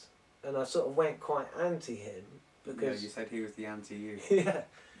sense, and I sort of went quite anti him because... Yeah, you said he was the anti-you. Yeah.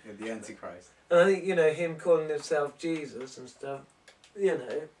 You're the Antichrist. And I think, you know, him calling himself Jesus and stuff, you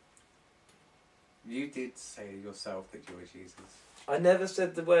know... You did say yourself that you were Jesus. I never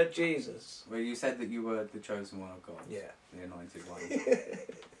said the word Jesus. Well, you said that you were the chosen one of God. Yeah. The anointed one.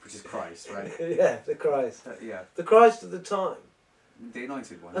 Which is Christ, right? Yeah, the Christ. Yeah. The Christ of the time. The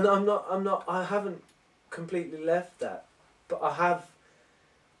anointed one. And I haven't completely left that. But I have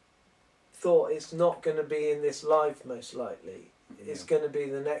thought it's not going to be in this life, most likely. It's going to be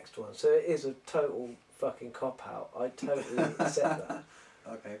the next one. So it is a total fucking cop-out. I totally accept that.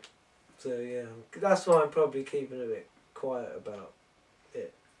 Okay. So yeah, that's why I'm probably keeping a bit quiet about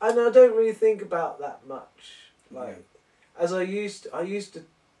it. And I don't really think about that much. Like, as I used to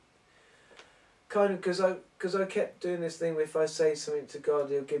kind of, because I kept doing this thing where if I say something to God,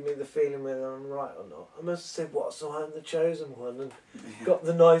 he'll give me the feeling whether I'm right or not. I must have said, what, so I'm the chosen one, and got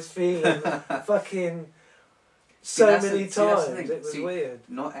the nice feeling fucking many times. It was weird.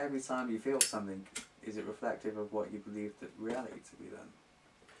 Not every time you feel something is it reflective of what you believe that reality to be then.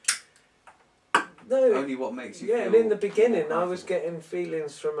 No. Only what makes you feel. Yeah, and in the beginning I was getting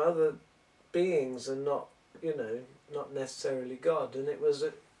feelings from other beings and not, you know, not necessarily God. And it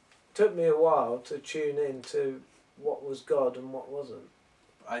took me a while to tune in to what was God and what wasn't.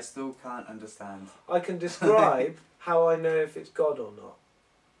 I still can't understand. I can describe how I know if it's God or not.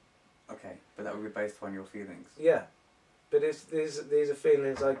 Okay, but that would be based on your feelings. Yeah, but these are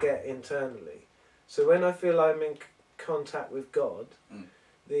feelings I get internally. So when I feel I'm in contact with God,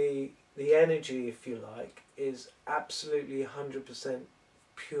 the energy, if you like, is absolutely 100%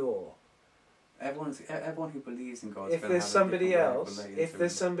 pure. Everyone who believes in God. If there's somebody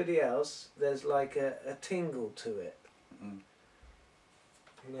else, there's like a tingle to it. And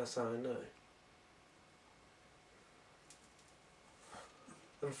that's how I know.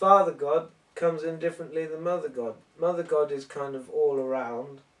 And Father God comes in differently than Mother God. Mother God is kind of all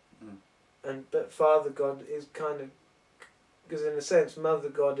around, but Father God is kind of, because in a sense Mother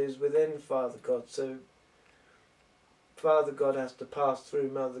God is within Father God, so Father God has to pass through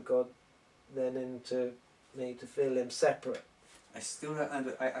Mother God then into me to feel him separate. I still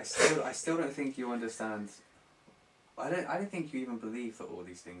don't think you understand. I don't think you even believe that all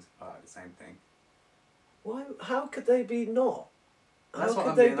these things are part of the same thing. Why? How could they be not? That's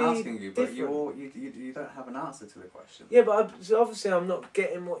what I'm asking you, but you don't have an answer to the question. Yeah, but obviously I'm not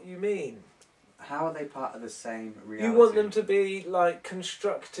getting what you mean. How are they part of the same reality? You want them to be like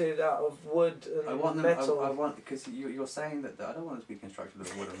constructed out of wood and metal. I want, because you're saying that I don't want them to be constructed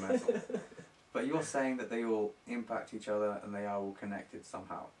of wood and metal, but you're saying that they all impact each other and they are all connected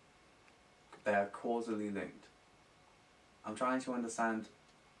somehow. They are causally linked. I'm trying to understand,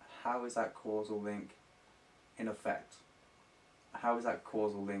 how is that causal link in effect? How is that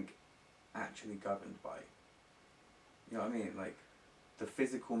causal link actually governed by? You know what I mean? Like, the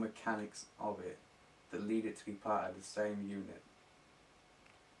physical mechanics of it that lead it to be part of the same unit.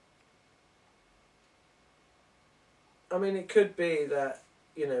 I mean, it could be that,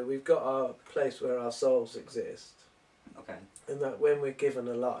 you know, we've got our place where our souls exist. Okay. And that when we're given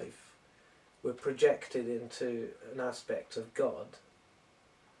a life, we're projected into an aspect of God.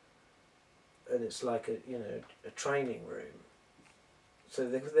 And it's like a training room. So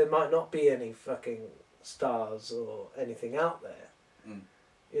there might not be any fucking stars or anything out there. Mm.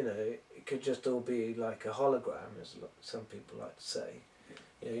 You know, it could just all be like a hologram, as some people like to say.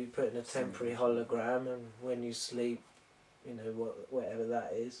 You know, you put in a temporary hologram, and when you sleep, you know, whatever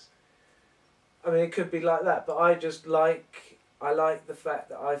that is. I mean, it could be like that, but I like the fact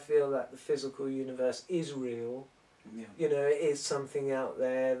that I feel that the physical universe is real. Yeah. You know, it is something out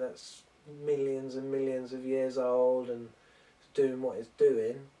there that's millions and millions of years old and doing what it's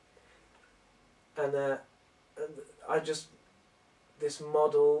doing. And I just, this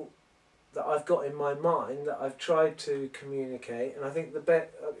model that I've got in my mind that I've tried to communicate, and I think I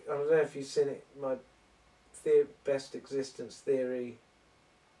don't know if you've seen it, my best existence theory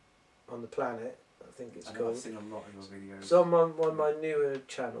on the planet, I think it's called. I've seen a lot of your videos. It's on one of my newer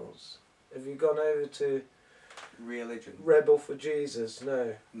channels. Have you gone over to Religion? Rebel for Jesus?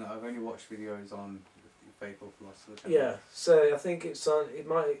 No. No, I've only watched videos on Faithful Philosopher channel. Yeah, so I think it's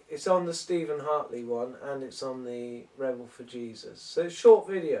on the Stephen Hartley one, and it's on the Rebel for Jesus. So it's short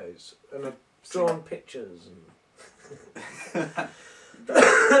videos, and I've drawn pictures and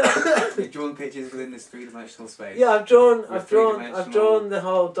You've drawn pictures within this three-dimensional space. yeah, I've drawn the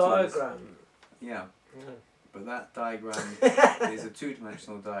whole diagram. Yeah. Yeah. But that diagram is a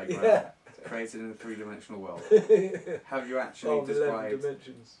two-dimensional diagram, Yeah. created in a three-dimensional world. Have you actually 11 described?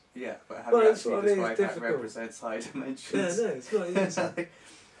 dimensions. Yeah, but have Well, you that's actually what I mean, described it's how it difficult. represents high dimensions? Yeah, no, it's not easy.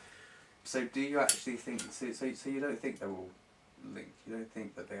 So do you actually think? So you don't think they're all linked? You don't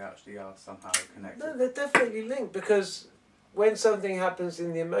think that they actually are somehow connected? No, they're definitely linked, because when something happens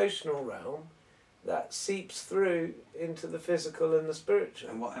in the emotional realm, that seeps through into the physical and the spiritual.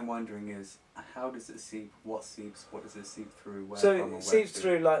 And what I'm wondering is, how does it seep? What seeps? What does it seep through? Where So from, or it where seeps to?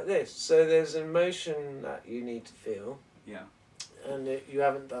 through like this. So there's an emotion that you need to feel, Yeah. and you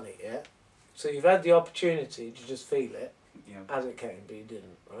haven't done it yet. So you've had the opportunity to just feel it Yeah. as it came, but you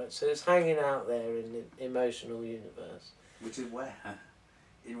didn't, right? So it's hanging out there in the emotional universe. Which is where,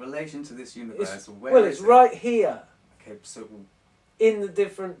 in relation to this universe, It's right here Okay, so in the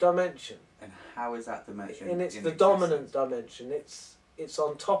different dimension, and how is that dimension? and it's in the existence? dominant dimension. It's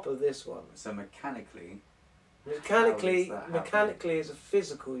on top of this one. So mechanically, Mechanically, that happen? mechanically is a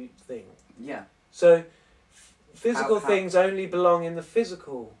physical thing. yeah. So physical How- things only belong in the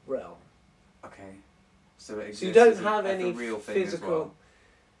physical realm. Okay. So it exists So you don't as have as any a real thing physical. As well.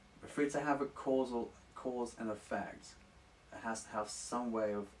 But for it to have a cause and effect, it has to have some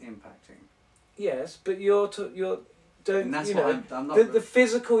way of impacting. Yes, but you're don't And that's you what know I'm not. the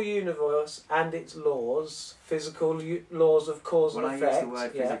physical universe and its laws, laws of cause When and I effect. use the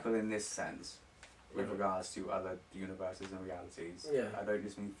word yeah. physical in this sense, with Mhm. regards to other universes and realities, Yeah. I don't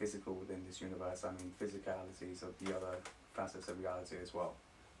just mean physical within this universe. I mean physicalities of the other facets of reality as well.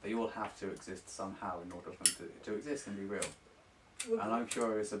 They all have to exist somehow in order for them to exist and be real. And I'm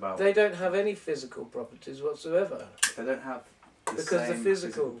curious about. They don't have any physical properties whatsoever. They don't have the Because the same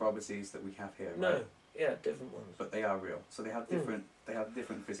physical- properties that we have here, No, right? yeah, different ones. But they are real. So they have different. They have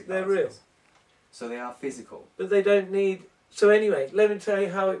different physicalities. They're real. So they are physical. But they don't need. So anyway, let me tell you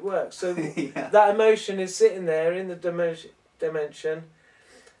how it works. So Yeah. that emotion is sitting there in the dimension,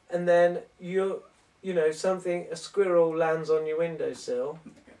 and then a squirrel lands on your windowsill,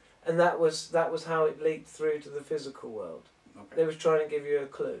 Okay. and that was how it leaked through to the physical world. Okay. They was trying to give you a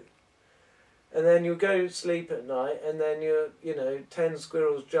clue. And then you go to sleep at night, and then 10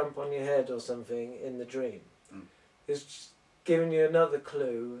 squirrels jump on your head or something in the dream. Mm. It's just giving you another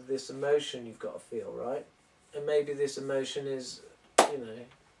clue of this emotion you've got to feel, right? And maybe this emotion is,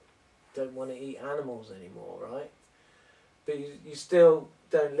 don't want to eat animals anymore, right? But you still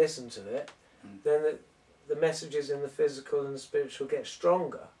don't listen to it. Mm. Then the messages in the physical and the spiritual get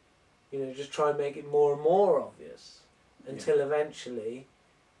stronger. Just try and make it more and more obvious until eventually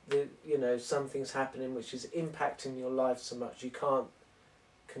something's happening which is impacting your life so much you can't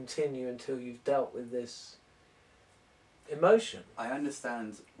continue until you've dealt with this emotion. I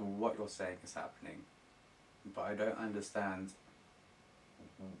understand what you're saying is happening, but I don't understand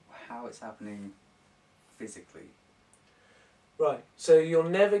how it's happening physically. Right, so you'll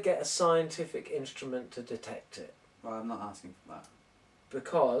never get a scientific instrument to detect it. Well, I'm not asking for that.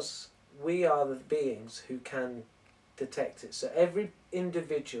 Because we are the beings who can detect it. So every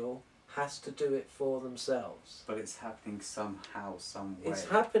individual has to do it for themselves. But it's happening somehow, some way. It's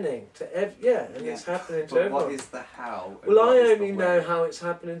happening to it's happening to but everyone. What is the how? Well, I only know how it's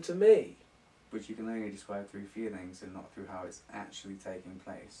happening to me. But you can only describe through feelings and not through how it's actually taking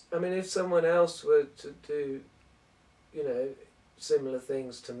place. I mean, if someone else were to do, you know, similar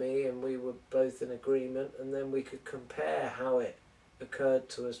things to me and we were both in agreement, and then we could compare how it occurred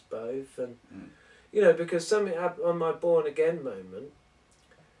to us both, and you know, because something happened on my born again moment.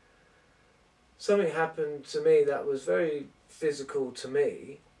 Something happened to me that was very physical to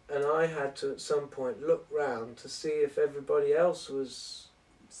me, and I had to at some point look round to see if everybody else was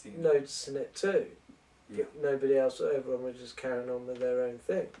noticing it too. Yeah. But nobody else, everyone was just carrying on with their own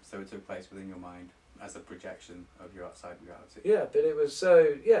thing. So it took place within your mind as a projection of your outside reality. Yeah, but it was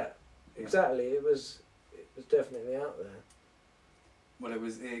so, exactly, it was definitely out there. Well,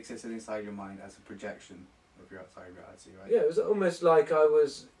 it existed inside your mind as a projection of your outside reality, right? Yeah, it was almost like I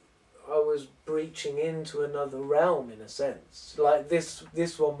was breaching into another realm in a sense. Like this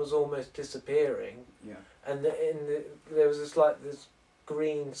one was almost disappearing. Yeah. And there was this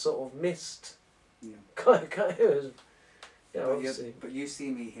green sort of mist. Yeah. Kind of, it was, obviously. But you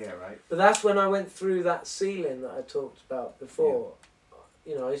see me here, right? But that's when I went through that ceiling that I talked about before.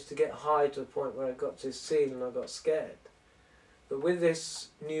 Yeah. You know, I used to get high to a point where I got to this ceiling and I got scared. But with this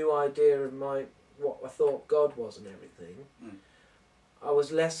new idea of what I thought God was and everything, I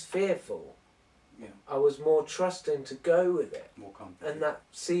was less fearful. Yeah. I was more trusting to go with it. More confident. And that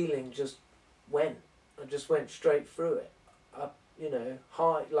ceiling just went. I just went straight through it. Up, you know,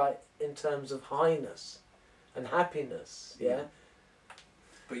 high, like in terms of highness and happiness. Yeah.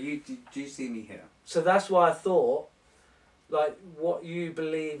 But do you see me here? So that's why I thought, like, what you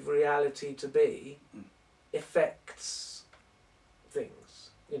believe reality to be affects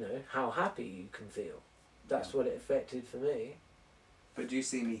things. You know, how happy you can feel. That's what it affected for me. But do you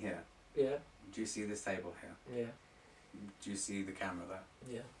see me here? Yeah. Do you see this table here? Yeah. Do you see the camera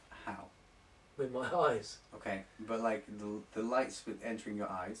there? Yeah. How? With my eyes. Okay, but like the lights with entering your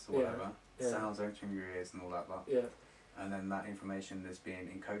eyes or whatever, sounds entering your ears and all that lot. Yeah. And then that information is being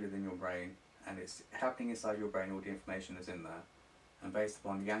encoded in your brain, and it's happening inside your brain. All the information is in there, and based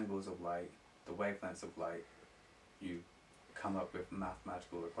upon the angles of light, the wavelengths of light, you come up with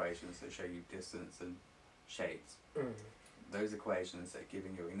mathematical equations that show you distance and shapes. Those equations that are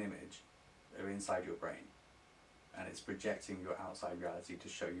giving you an image are inside your brain, and it's projecting your outside reality to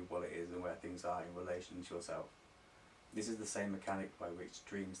show you what it is and where things are in relation to yourself. This is the same mechanic by which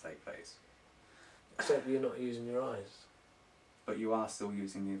dreams take place. Except you're not using your eyes. But you are still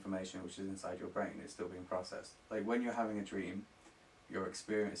using the information which is inside your brain. It's still being processed. Like when you're having a dream, you're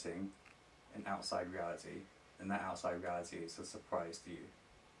experiencing an outside reality, and that outside reality is a surprise to you.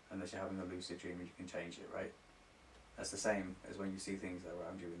 Unless you're having a lucid dream and you can change it, right? That's the same as when you see things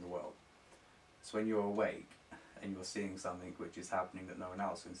around you in the world. So when you're awake and you're seeing something which is happening that no one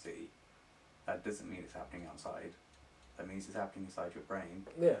else can see, that doesn't mean it's happening outside. That means it's happening inside your brain.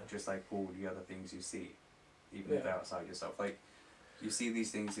 Yeah. Just like all the other things you see, even if they're outside yourself. Like, you see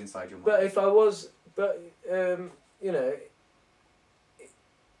these things inside your mind. But if I was, you know,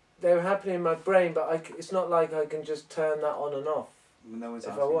 they were happening in my brain, but it's not like I can just turn that on and off. No one's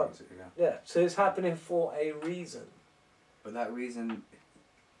if asking I want. you to, Yeah, so it's happening for a reason. But that reason...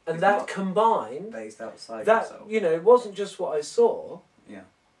 And that combined... Based outside that, yourself. you know, it wasn't just what I saw. Yeah.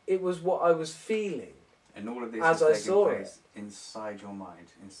 It was what I was feeling. And all of this as is taking I saw place inside your mind,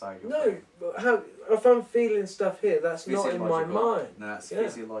 inside your brain. brain. But how, if I'm feeling stuff here, that's not in my mind. No, that's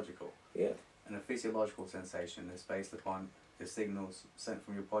physiological. Yeah. And a physiological sensation is based upon the signals sent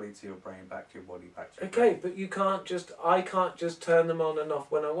from your body to your brain, back to your body, back to your brain. Okay, but I can't just turn them on and off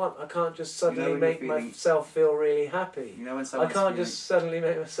when I want. I can't just suddenly make myself feel really happy. You know when I can't just suddenly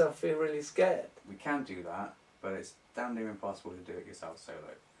make myself feel really scared. We can do that, but it's damn near impossible to do it yourself solo.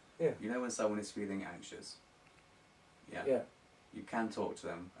 Yeah. You know when someone is feeling anxious? Yeah. Yeah. You can talk to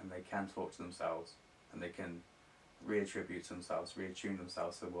them, and they can talk to themselves, and they can reattribute to themselves, reattune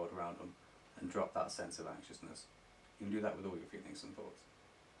themselves to the world around them, and drop that sense of anxiousness. You can do that with all your feelings and thoughts,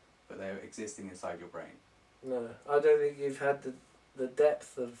 but they're existing inside your brain. No, I don't think you've had the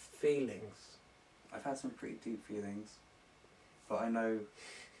depth of feelings. I've had some pretty deep feelings, but I know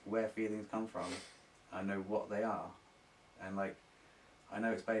where feelings come from. I know what they are, and like, I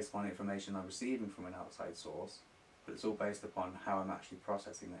know it's based on information I'm receiving from an outside source, but it's all based upon how I'm actually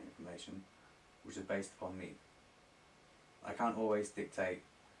processing that information, which is based upon me. I can't always dictate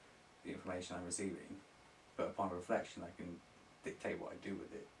the information I'm receiving, but upon reflection I can dictate what I do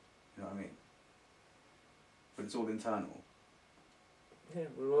with it. You know what I mean? But it's all internal. Yeah,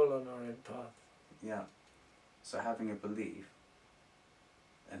 we're all on our own path. Yeah. So having a belief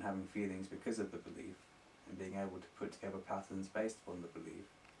and having feelings because of the belief and being able to put together patterns based upon the belief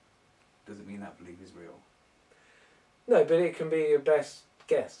doesn't mean that belief is real. No, but it can be your best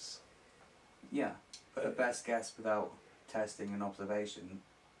guess. Yeah, but a best guess without testing and observation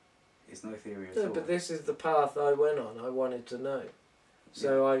is no theory at all. No, but this is the path I went on. I wanted to know,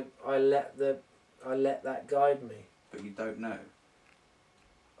 so yeah. I let that guide me. But you don't know.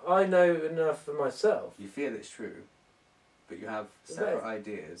 I know enough for myself. You feel it's true, but you have separate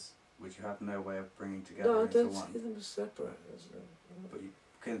ideas which you have no way of bringing together No, I into don't one. see them as separate. But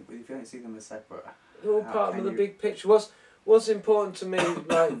if you don't see them as separate, they're all part of the big picture. What's important to me,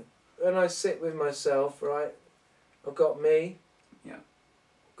 like when I sit with myself, right? I've got me. Yeah.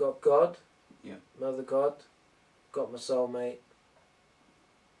 Got God. Yeah. Mother God. Got my soulmate.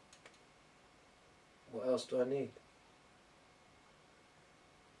 What else do I need?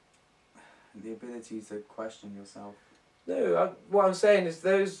 The ability to question yourself. No, what I'm saying is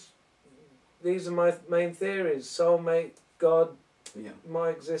these are my main theories. Soulmate, God, my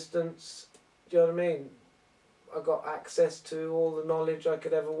existence. Do you know what I mean? I got access to all the knowledge I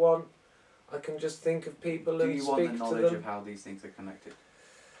could ever want. I can just think of people and speak to them. Do you want the knowledge of how these things are connected?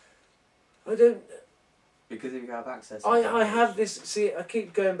 I don't... Because if you have access... I have this... See, I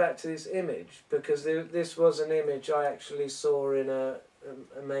keep going back to this image because this was an image I actually saw in a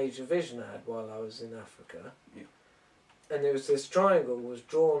major vision ad while I was in Africa. Yeah. And there was this triangle was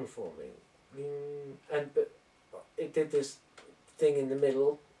drawn for me. But it did this thing in the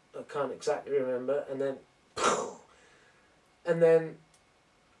middle. I can't exactly remember. And then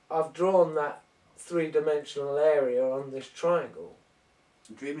I've drawn that three-dimensional area on this triangle.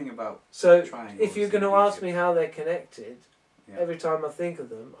 I'm dreaming about triangles. If you're going to ask me how they're connected, every time I think of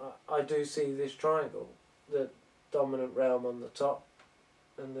them, I do see this triangle. The dominant realm on the top,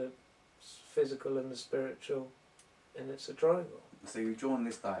 and the physical and the spiritual, and it's a triangle. So you've drawn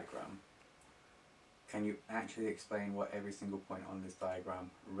this diagram. Can you actually explain what every single point on this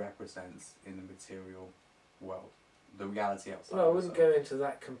diagram represents in the material world? The reality outside. Well, I wouldn't go into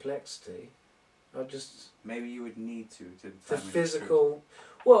that complexity. I just... Maybe you would need to the physical...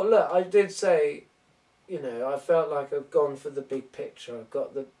 Well, look, I did say, you know, I felt like I've gone for the big picture. I've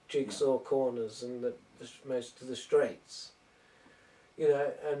got the jigsaw corners and most of the straights. You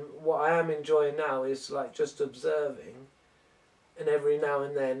know, and what I am enjoying now is like just observing, and every now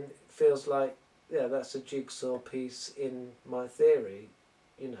and then it feels like, yeah, that's a jigsaw piece in my theory,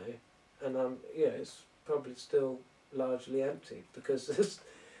 you know, and it's probably still largely empty because this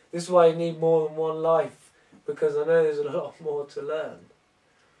is why you need more than one life, because I know there's a lot more to learn.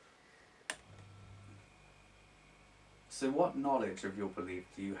 So what knowledge of your belief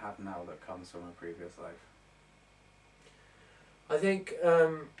do you have now that comes from a previous life? I think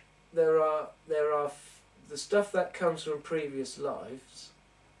there are the stuff that comes from previous lives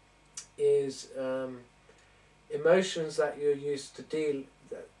is emotions that you're used to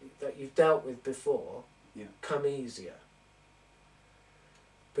that you've dealt with before come easier.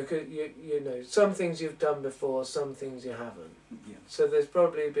 Because you know some things you've done before, some things you haven't. Yeah. So there's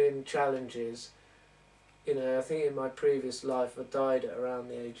probably been challenges. You know, I think in my previous life I died at around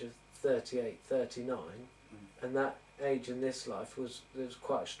the age of 38, 39, and that age in this life there was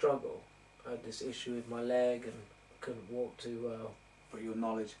quite a struggle. I had this issue with my leg and couldn't walk too well. But your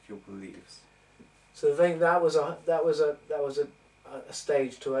knowledge of your beliefs. So I think that was a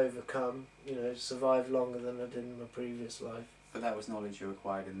stage to overcome. You know, survive longer than I did in my previous life. But that was knowledge you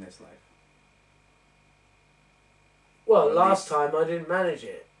acquired in this life. Well, last time I didn't manage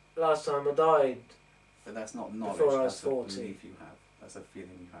it. Last time I died. But that's not knowledge. Before I was that's 40. a belief you have. That's a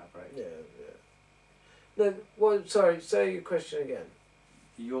feeling you have, right? Yeah. No, well, sorry. Say your question again.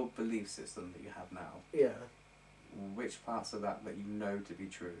 Your belief system that you have now. Yeah. Which parts of that you know to be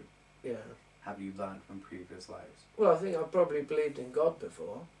true? Yeah. Have you learned from previous lives? Well, I think I probably believed in God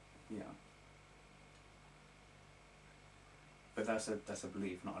before. Yeah. But that's a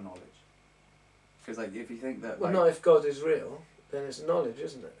belief, not a knowledge. Because like if you think that. Well, not if God is real, then it's knowledge,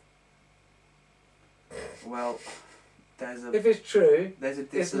 isn't it? Well, there's a. If it's true,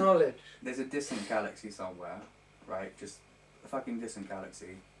 it's knowledge. There's a distant galaxy somewhere, right? Just a fucking distant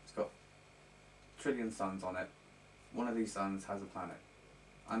galaxy. It's got 1 trillion suns on it. One of these suns has a planet.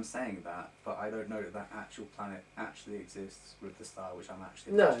 I'm saying that, but I don't know that that actual planet actually exists with the star, which I'm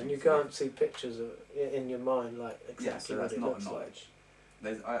actually. No, and you can't see pictures of it in your mind like exactly yeah, so that's what it not looks a like.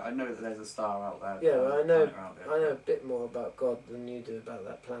 knowledge. I know that there's a star out there. Yeah, well, I know. Out there, I know a bit more about God than you do about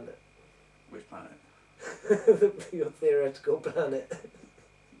that planet. Which planet? Your theoretical planet.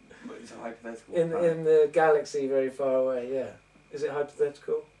 But it's a hypothetical. In the galaxy very far away. Yeah. Is it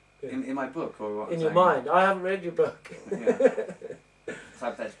hypothetical? Yeah. In my book or what? In your mind. I haven't read your book. Yeah. It's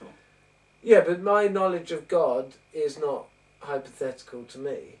hypothetical. Yeah, but my knowledge of God is not hypothetical to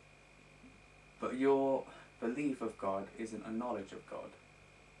me. But your belief of God isn't a knowledge of God.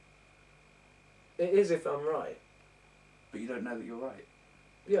 It is if I'm right. But you don't know that you're right.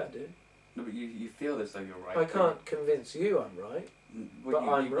 Yeah, I do. No, but you feel as though you're right. I can't convince you I'm right. Well, but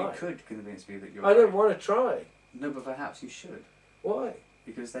I'm right. You could convince me that you're I right. don't want to try. No, but perhaps you should. Why?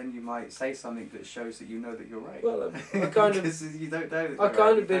 Because then you might say something that shows that you know that you're right. Well, I kind of. Because you don't know that I you're kind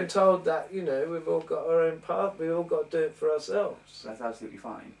right. of been told that, you know, we've all got our own path. We've all got to do it for ourselves. That's absolutely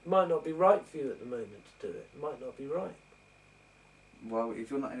fine. It might not be right for you at the moment to do it. It might not be right. Well, if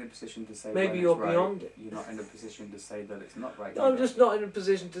you're not in a position to say maybe when you're it's right, beyond it. You're not in a position to say that it's not right. No, I'm just not in a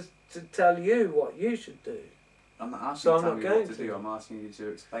position to tell you what you should do. I'm not asking So you I'm to tell not me going what to to. do. I'm asking you to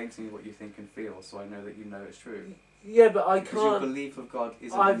explain to me what you think and feel, so I know that you know it's true. Yeah, but I Because your can't. belief of God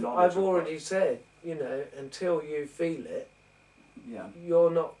isn't I've knowledge of already God. said, you know, until you feel it, Yeah. you're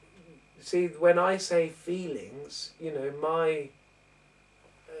not. See, when I say feelings, you know, my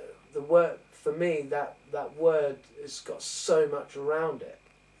the word for me that word has got so much around it,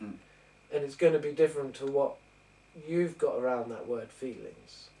 Mm. and it's going to be different to what you've got around that word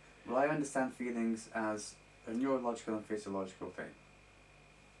feelings. Well, I understand feelings as a neurological and physiological thing.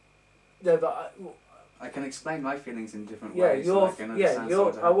 No, but I can explain my feelings in different yeah, ways. your I can understand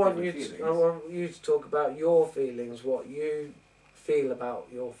someone to I have want you different to, I feelings. want you to talk about your feelings, what you feel about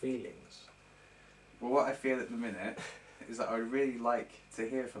your feelings. Well, what I feel at the minute is that I would really like to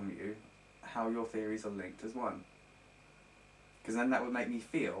hear from you how your theories are linked as one. Because then that would make me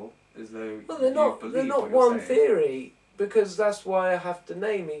feel as though Well, believe they're not what you're one saying. theory, because that's why I have to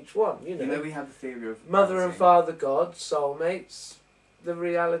name each one. You know, we have the theory of mother and balancing. father God, soulmates, the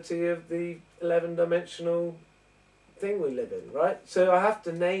reality of the 11-dimensional thing we live in, right? So I have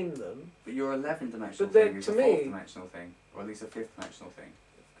to name them. But your 11-dimensional But then, thing is to a me- 4th-dimensional thing, or at least a 5th-dimensional thing.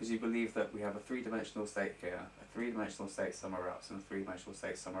 Because you believe that we have a 3-dimensional state here, a 3-dimensional state somewhere else, and a 3-dimensional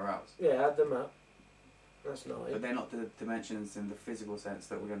state somewhere else. Yeah, add them up. That's 9. But they're not the dimensions in the physical sense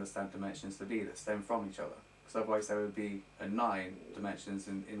that we understand dimensions to be, that stem from each other. Because otherwise there would be 9 dimensions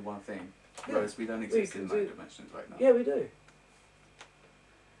in one thing. Yeah. Whereas we don't exist can in do- 9 dimensions right now. Yeah, we do.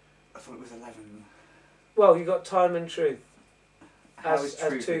 I thought it was 11. Well, you got time and truth How as is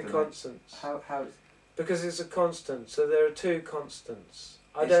truth as 2 a dimension? constants. How is Because it's a constant, so there are 2 constants.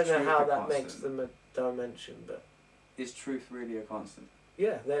 I Is don't know truth how a that makes constant? them a dimension, but is truth really a constant?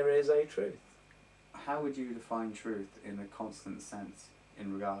 yeah, there is a truth. How would you define truth in a constant sense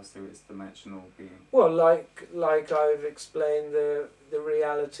in regards to its dimensional being? Well, like I've explained the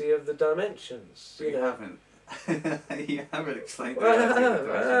reality of the dimensions. But you know. haven't. You haven't explained the Well, reality of the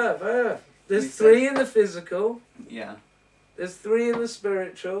dimensions. I have. There's You 3 in the physical. Yeah. There's 3 in the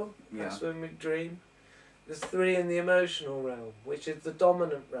spiritual. Yeah. That's when we dream. There's 3 in the emotional realm, which is the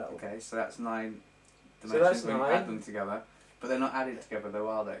dominant realm. Okay, so that's 9 So dimensions that's when you 9. add them together. But they're not added together though,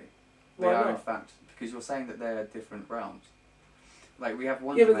 are they? They Why are in not? fact, because you're saying that they're different realms. Like we have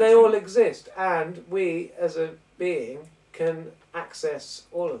one Yeah, but dimension. they all exist, and we, as a being, can access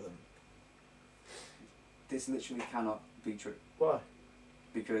all of them. This literally cannot be true. Why?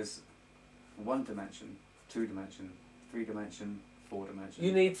 Because 1 dimension, 2 dimension, 3 dimension, 4 dimension.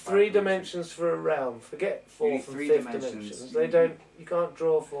 You need 5 3 dimensions for a realm. Forget 4th need and 3 5th dimensions. dimensions. You They need- don't. You can't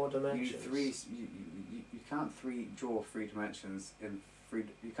draw 4 You dimensions. need 3. You can't draw 3 dimensions in 3.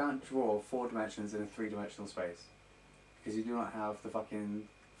 You can't draw 4 dimensions in a 3-dimensional space because you do not have the fucking.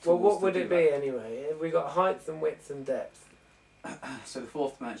 Well, tools what to would do it be anyway? We got height and width and depth. that. So the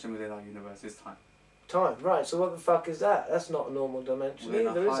 4th dimension within our universe is time. Time, right? So what the fuck is that? That's not a normal dimension Within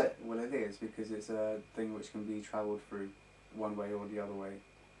either, our is it? Well, it is because it's a thing which can be travelled through one way or the other way.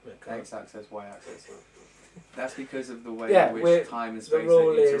 Okay. X-axis, Y-axis. That's because of the way Yeah, in we're- which time and The space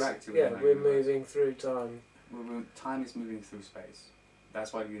rule is, interact with yeah, our we're universe. moving through time. Time is moving through space.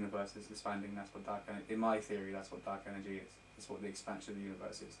 That's why the universe is expanding. That's what dark energy. In my theory, that's what dark energy is. That's what the expansion of the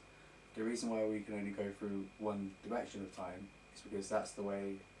universe is. The reason why we can only go through one direction of time is because that's the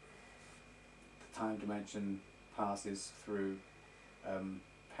way the time dimension passes through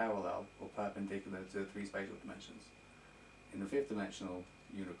parallel or perpendicular to the 3 spatial dimensions. In the 5th dimensional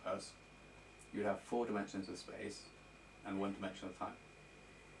universe, you'd have 4 dimensions of space and 1 dimension of time.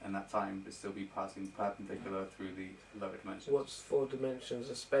 and that time would still be passing perpendicular through the lower dimensions. What's 4 dimensions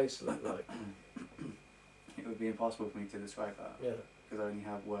of space look like? It would be impossible for me to describe that. Yeah. Because I only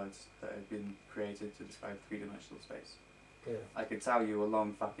have words that have been created to describe 3-dimensional space. Yeah. I could tell you a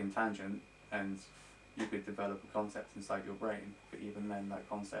long fucking tangent and you could develop a concept inside your brain, but even then that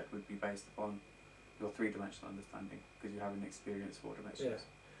concept would be based upon your 3-dimensional understanding because you haven't experienced 4 dimensions. Yeah.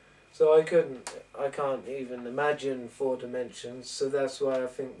 So I can't even imagine 4 dimensions, so that's why I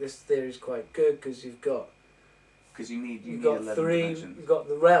think this theory is quite good, because you've got... Because you need 11 3, dimensions. You've got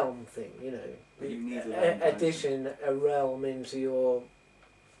the realm thing, you know. But you need 11 addition a realm into your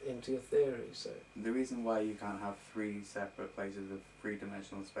theory, so... The reason why you can't have 3 separate places of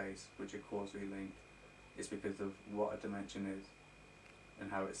 3-dimensional space, which are causally linked, is because of what a dimension is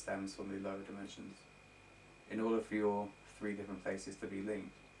and how it stems from the lower dimensions. In order for your 3 different places to be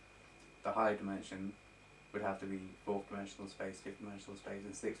linked, the higher dimension would have to be 4th dimensional space, 5th dimensional space,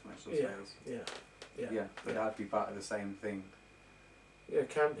 and 6th dimensional space. Yeah, but that would be part of the same thing. Yeah, it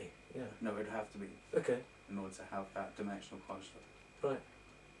can be, yeah. No, it would have to be. Okay. In order to have that dimensional construct. Right.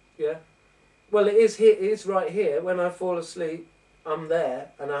 Yeah. Well, it is here. It is right here. When I fall asleep, I'm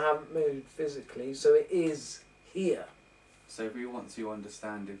there, and I haven't moved physically, so it is here. So if we want to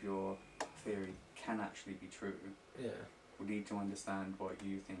understand if your theory can actually be true, yeah, we need to understand what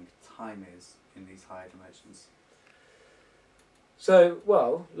you think time is in these higher dimensions. So,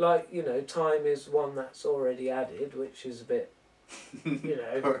 well, like, you know, time is one that's already added, which is a bit, you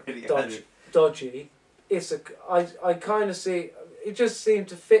know, dodgy. It's I kind of see, it just seemed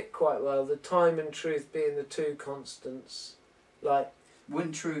to fit quite well, the time and truth being the 2 constants, like,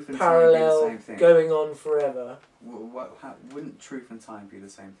 wouldn't truth and parallel, time be the same thing? Going on forever. Wouldn't truth and time be the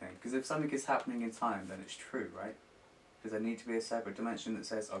same thing? Because if something is happening in time, then it's true, right? Because there need to be a separate dimension that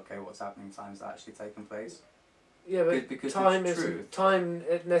says, okay, what's happening in time is actually taking place. Yeah, but because time isn't. Time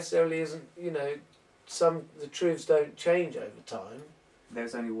it necessarily isn't. You know, the truths don't change over time.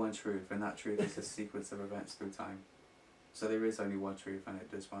 There's only one truth, and that truth is a sequence of events through time. So there is only one truth, and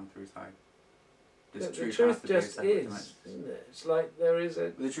it does run through time. The truth just is, isn't it? It's like there is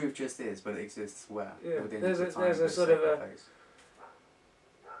a... The truth just is, but it exists where? Yeah, within there's the a, time there's a sort of a... place.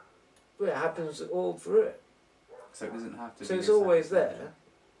 Well, it happens all through it. So it doesn't have to be... So it's always there.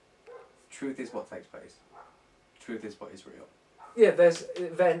 Truth is what takes place. Truth is what is real. Yeah, there's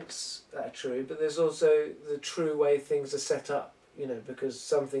events that are true, but there's also the true way things are set up, you know, because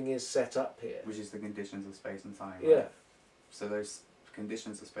something is set up here. Which is the conditions of space and time. Yeah. Right? So those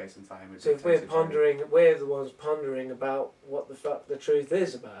conditions of space and time... So if we're the ones pondering about what the fuck the truth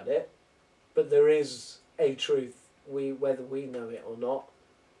is about it, but there is a truth, whether we know it or not,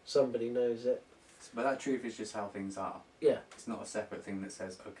 somebody knows it. But that truth is just how things are. Yeah. It's not a separate thing that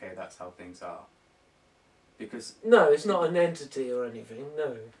says, okay, that's how things are. Because... No, it's not an entity or anything,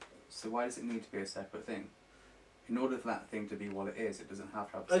 no. So why does it need to be a separate thing? In order for that thing to be what it is, it doesn't have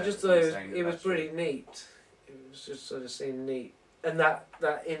to have a I just thought it was pretty neat. It was just sort of seemed neat. And that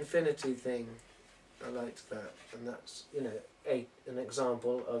infinity thing, I liked that. And that's, you know, an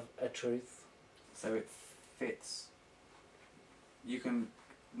example of a truth. So it fits. You can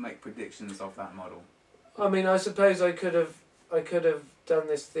make predictions of that model. I mean, I suppose I could have done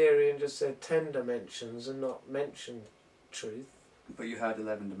this theory and just said 10 dimensions and not mentioned truth. But you had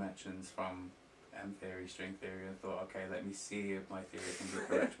 11 dimensions from M theory, string theory, and thought, okay, let me see if my theory can be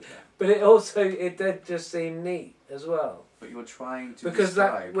correct with that. But it did just seem neat as well. But you're trying to because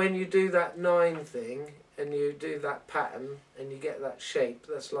describe... that when you do that 9 thing and you do that pattern and you get that shape,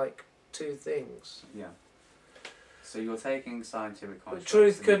 that's like 2 things. Yeah. So you're taking scientific concepts... But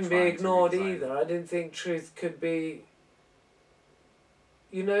truth couldn't be ignored either. I didn't think truth could be...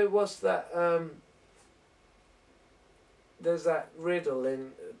 You know, what's that... there's that riddle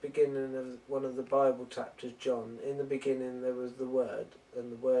in the beginning of one of the Bible chapters, John. In the beginning there was the Word,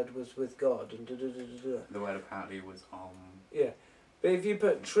 and the Word was with God, and da-da-da-da-da. The Word apparently was Yeah. But if you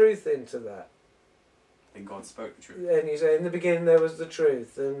put truth into that... Then God spoke the truth. And you say, in the beginning there was the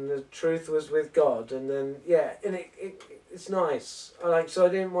truth, and the truth was with God, and then, yeah, and it's nice. So I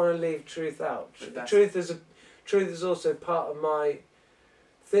didn't want to leave truth out. Truth is also part of my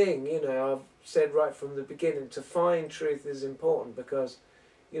thing, you know. I've said right from the beginning, to find truth is important because,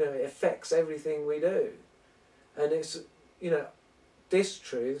 you know, it affects everything we do. And it's, you know,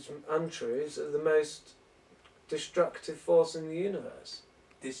 distruths, untruths are the most destructive force in the universe.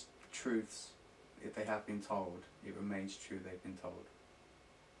 Distruths, if they have been told, it remains true they've been told.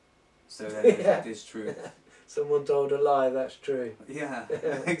 So then there's a distruth. Someone told a lie, that's true. Yeah,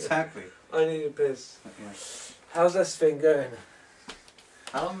 exactly. I need a piss. Yeah. How's this thing going?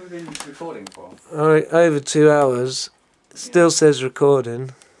 How long have we been recording for? Alright, over 2 hours. Still says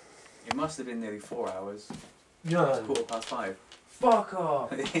recording. It must have been nearly 4 hours. No. It's 5:15. Fuck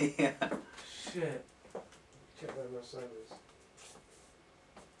off. Yeah. Shit. Check where my son is.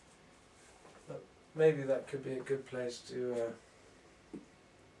 But maybe that could be a good place to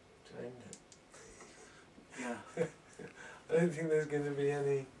end it. Yeah. I don't think there's going to be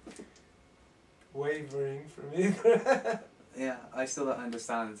any wavering from either. Yeah, I still don't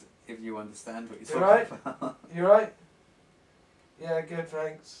understand if you understand what you're You talking right? about. You right? Yeah, good,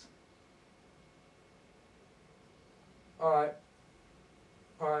 thanks. Alright.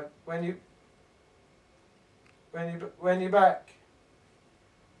 Alright, when you back?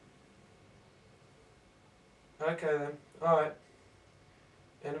 Okay then. Alright.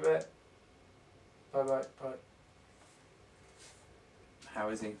 In a bit. Bye bye. Bye. How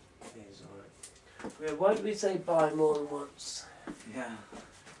is he? He's alright. Yeah, why do we say bye more than once? Yeah.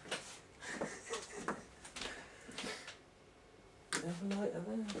 There's a lighter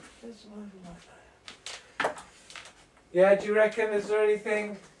there. There's a lighter there. Yeah, do you reckon, is there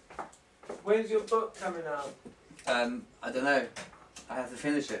anything... When's your book coming out? I don't know. I have to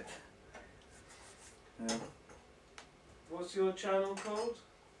finish it. Yeah. What's your channel called?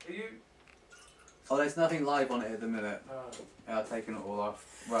 Are you... Oh, there's nothing live on it at the minute. Oh. Yeah, I've taken it all off.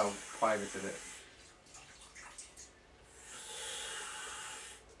 Well, privated it.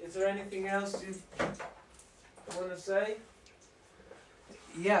 Is there anything else you want to say?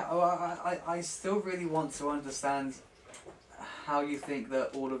 Yeah, I still really want to understand how you think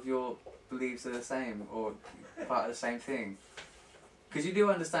that all of your beliefs are the same or part of the same thing. Because you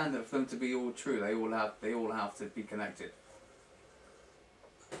do understand that for them to be all true, they all have to be connected.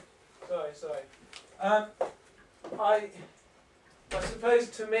 Sorry. I suppose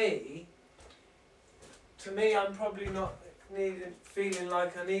to me, I'm probably not feeling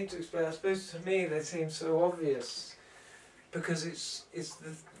like I need to explain. I suppose to me they seem so obvious because it's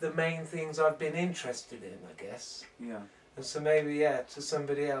the main things I've been interested in, I guess. Yeah. And so maybe, yeah, to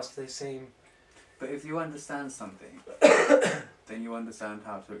somebody else they seem... But if you understand something, then you understand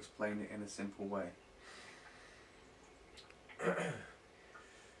how to explain it in a simple way.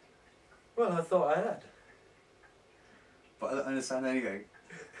 Well, I thought I had. But I don't understand anything.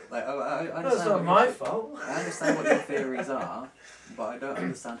 Like, I understand. That's not my fault. I understand what your theories are, but I don't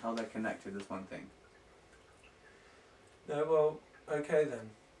understand how they're connected as one thing. No, well, okay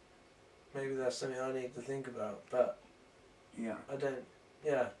then. Maybe that's something I need to think about, but Yeah. I don't,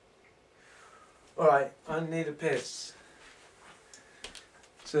 yeah. Alright, I need a piss.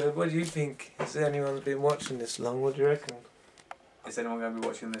 So what do you think? Has anyone been watching this long? What do you reckon? Is anyone going to be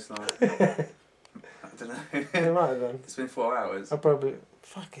watching this long? I don't know. It might have done. It's been 4 hours. I probably...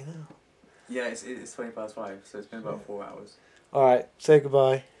 Fucking hell. Yeah, it's 5:20, so it's been about 4 hours. Alright, say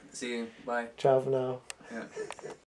goodbye. See you. Bye. Ciao for now. Yeah.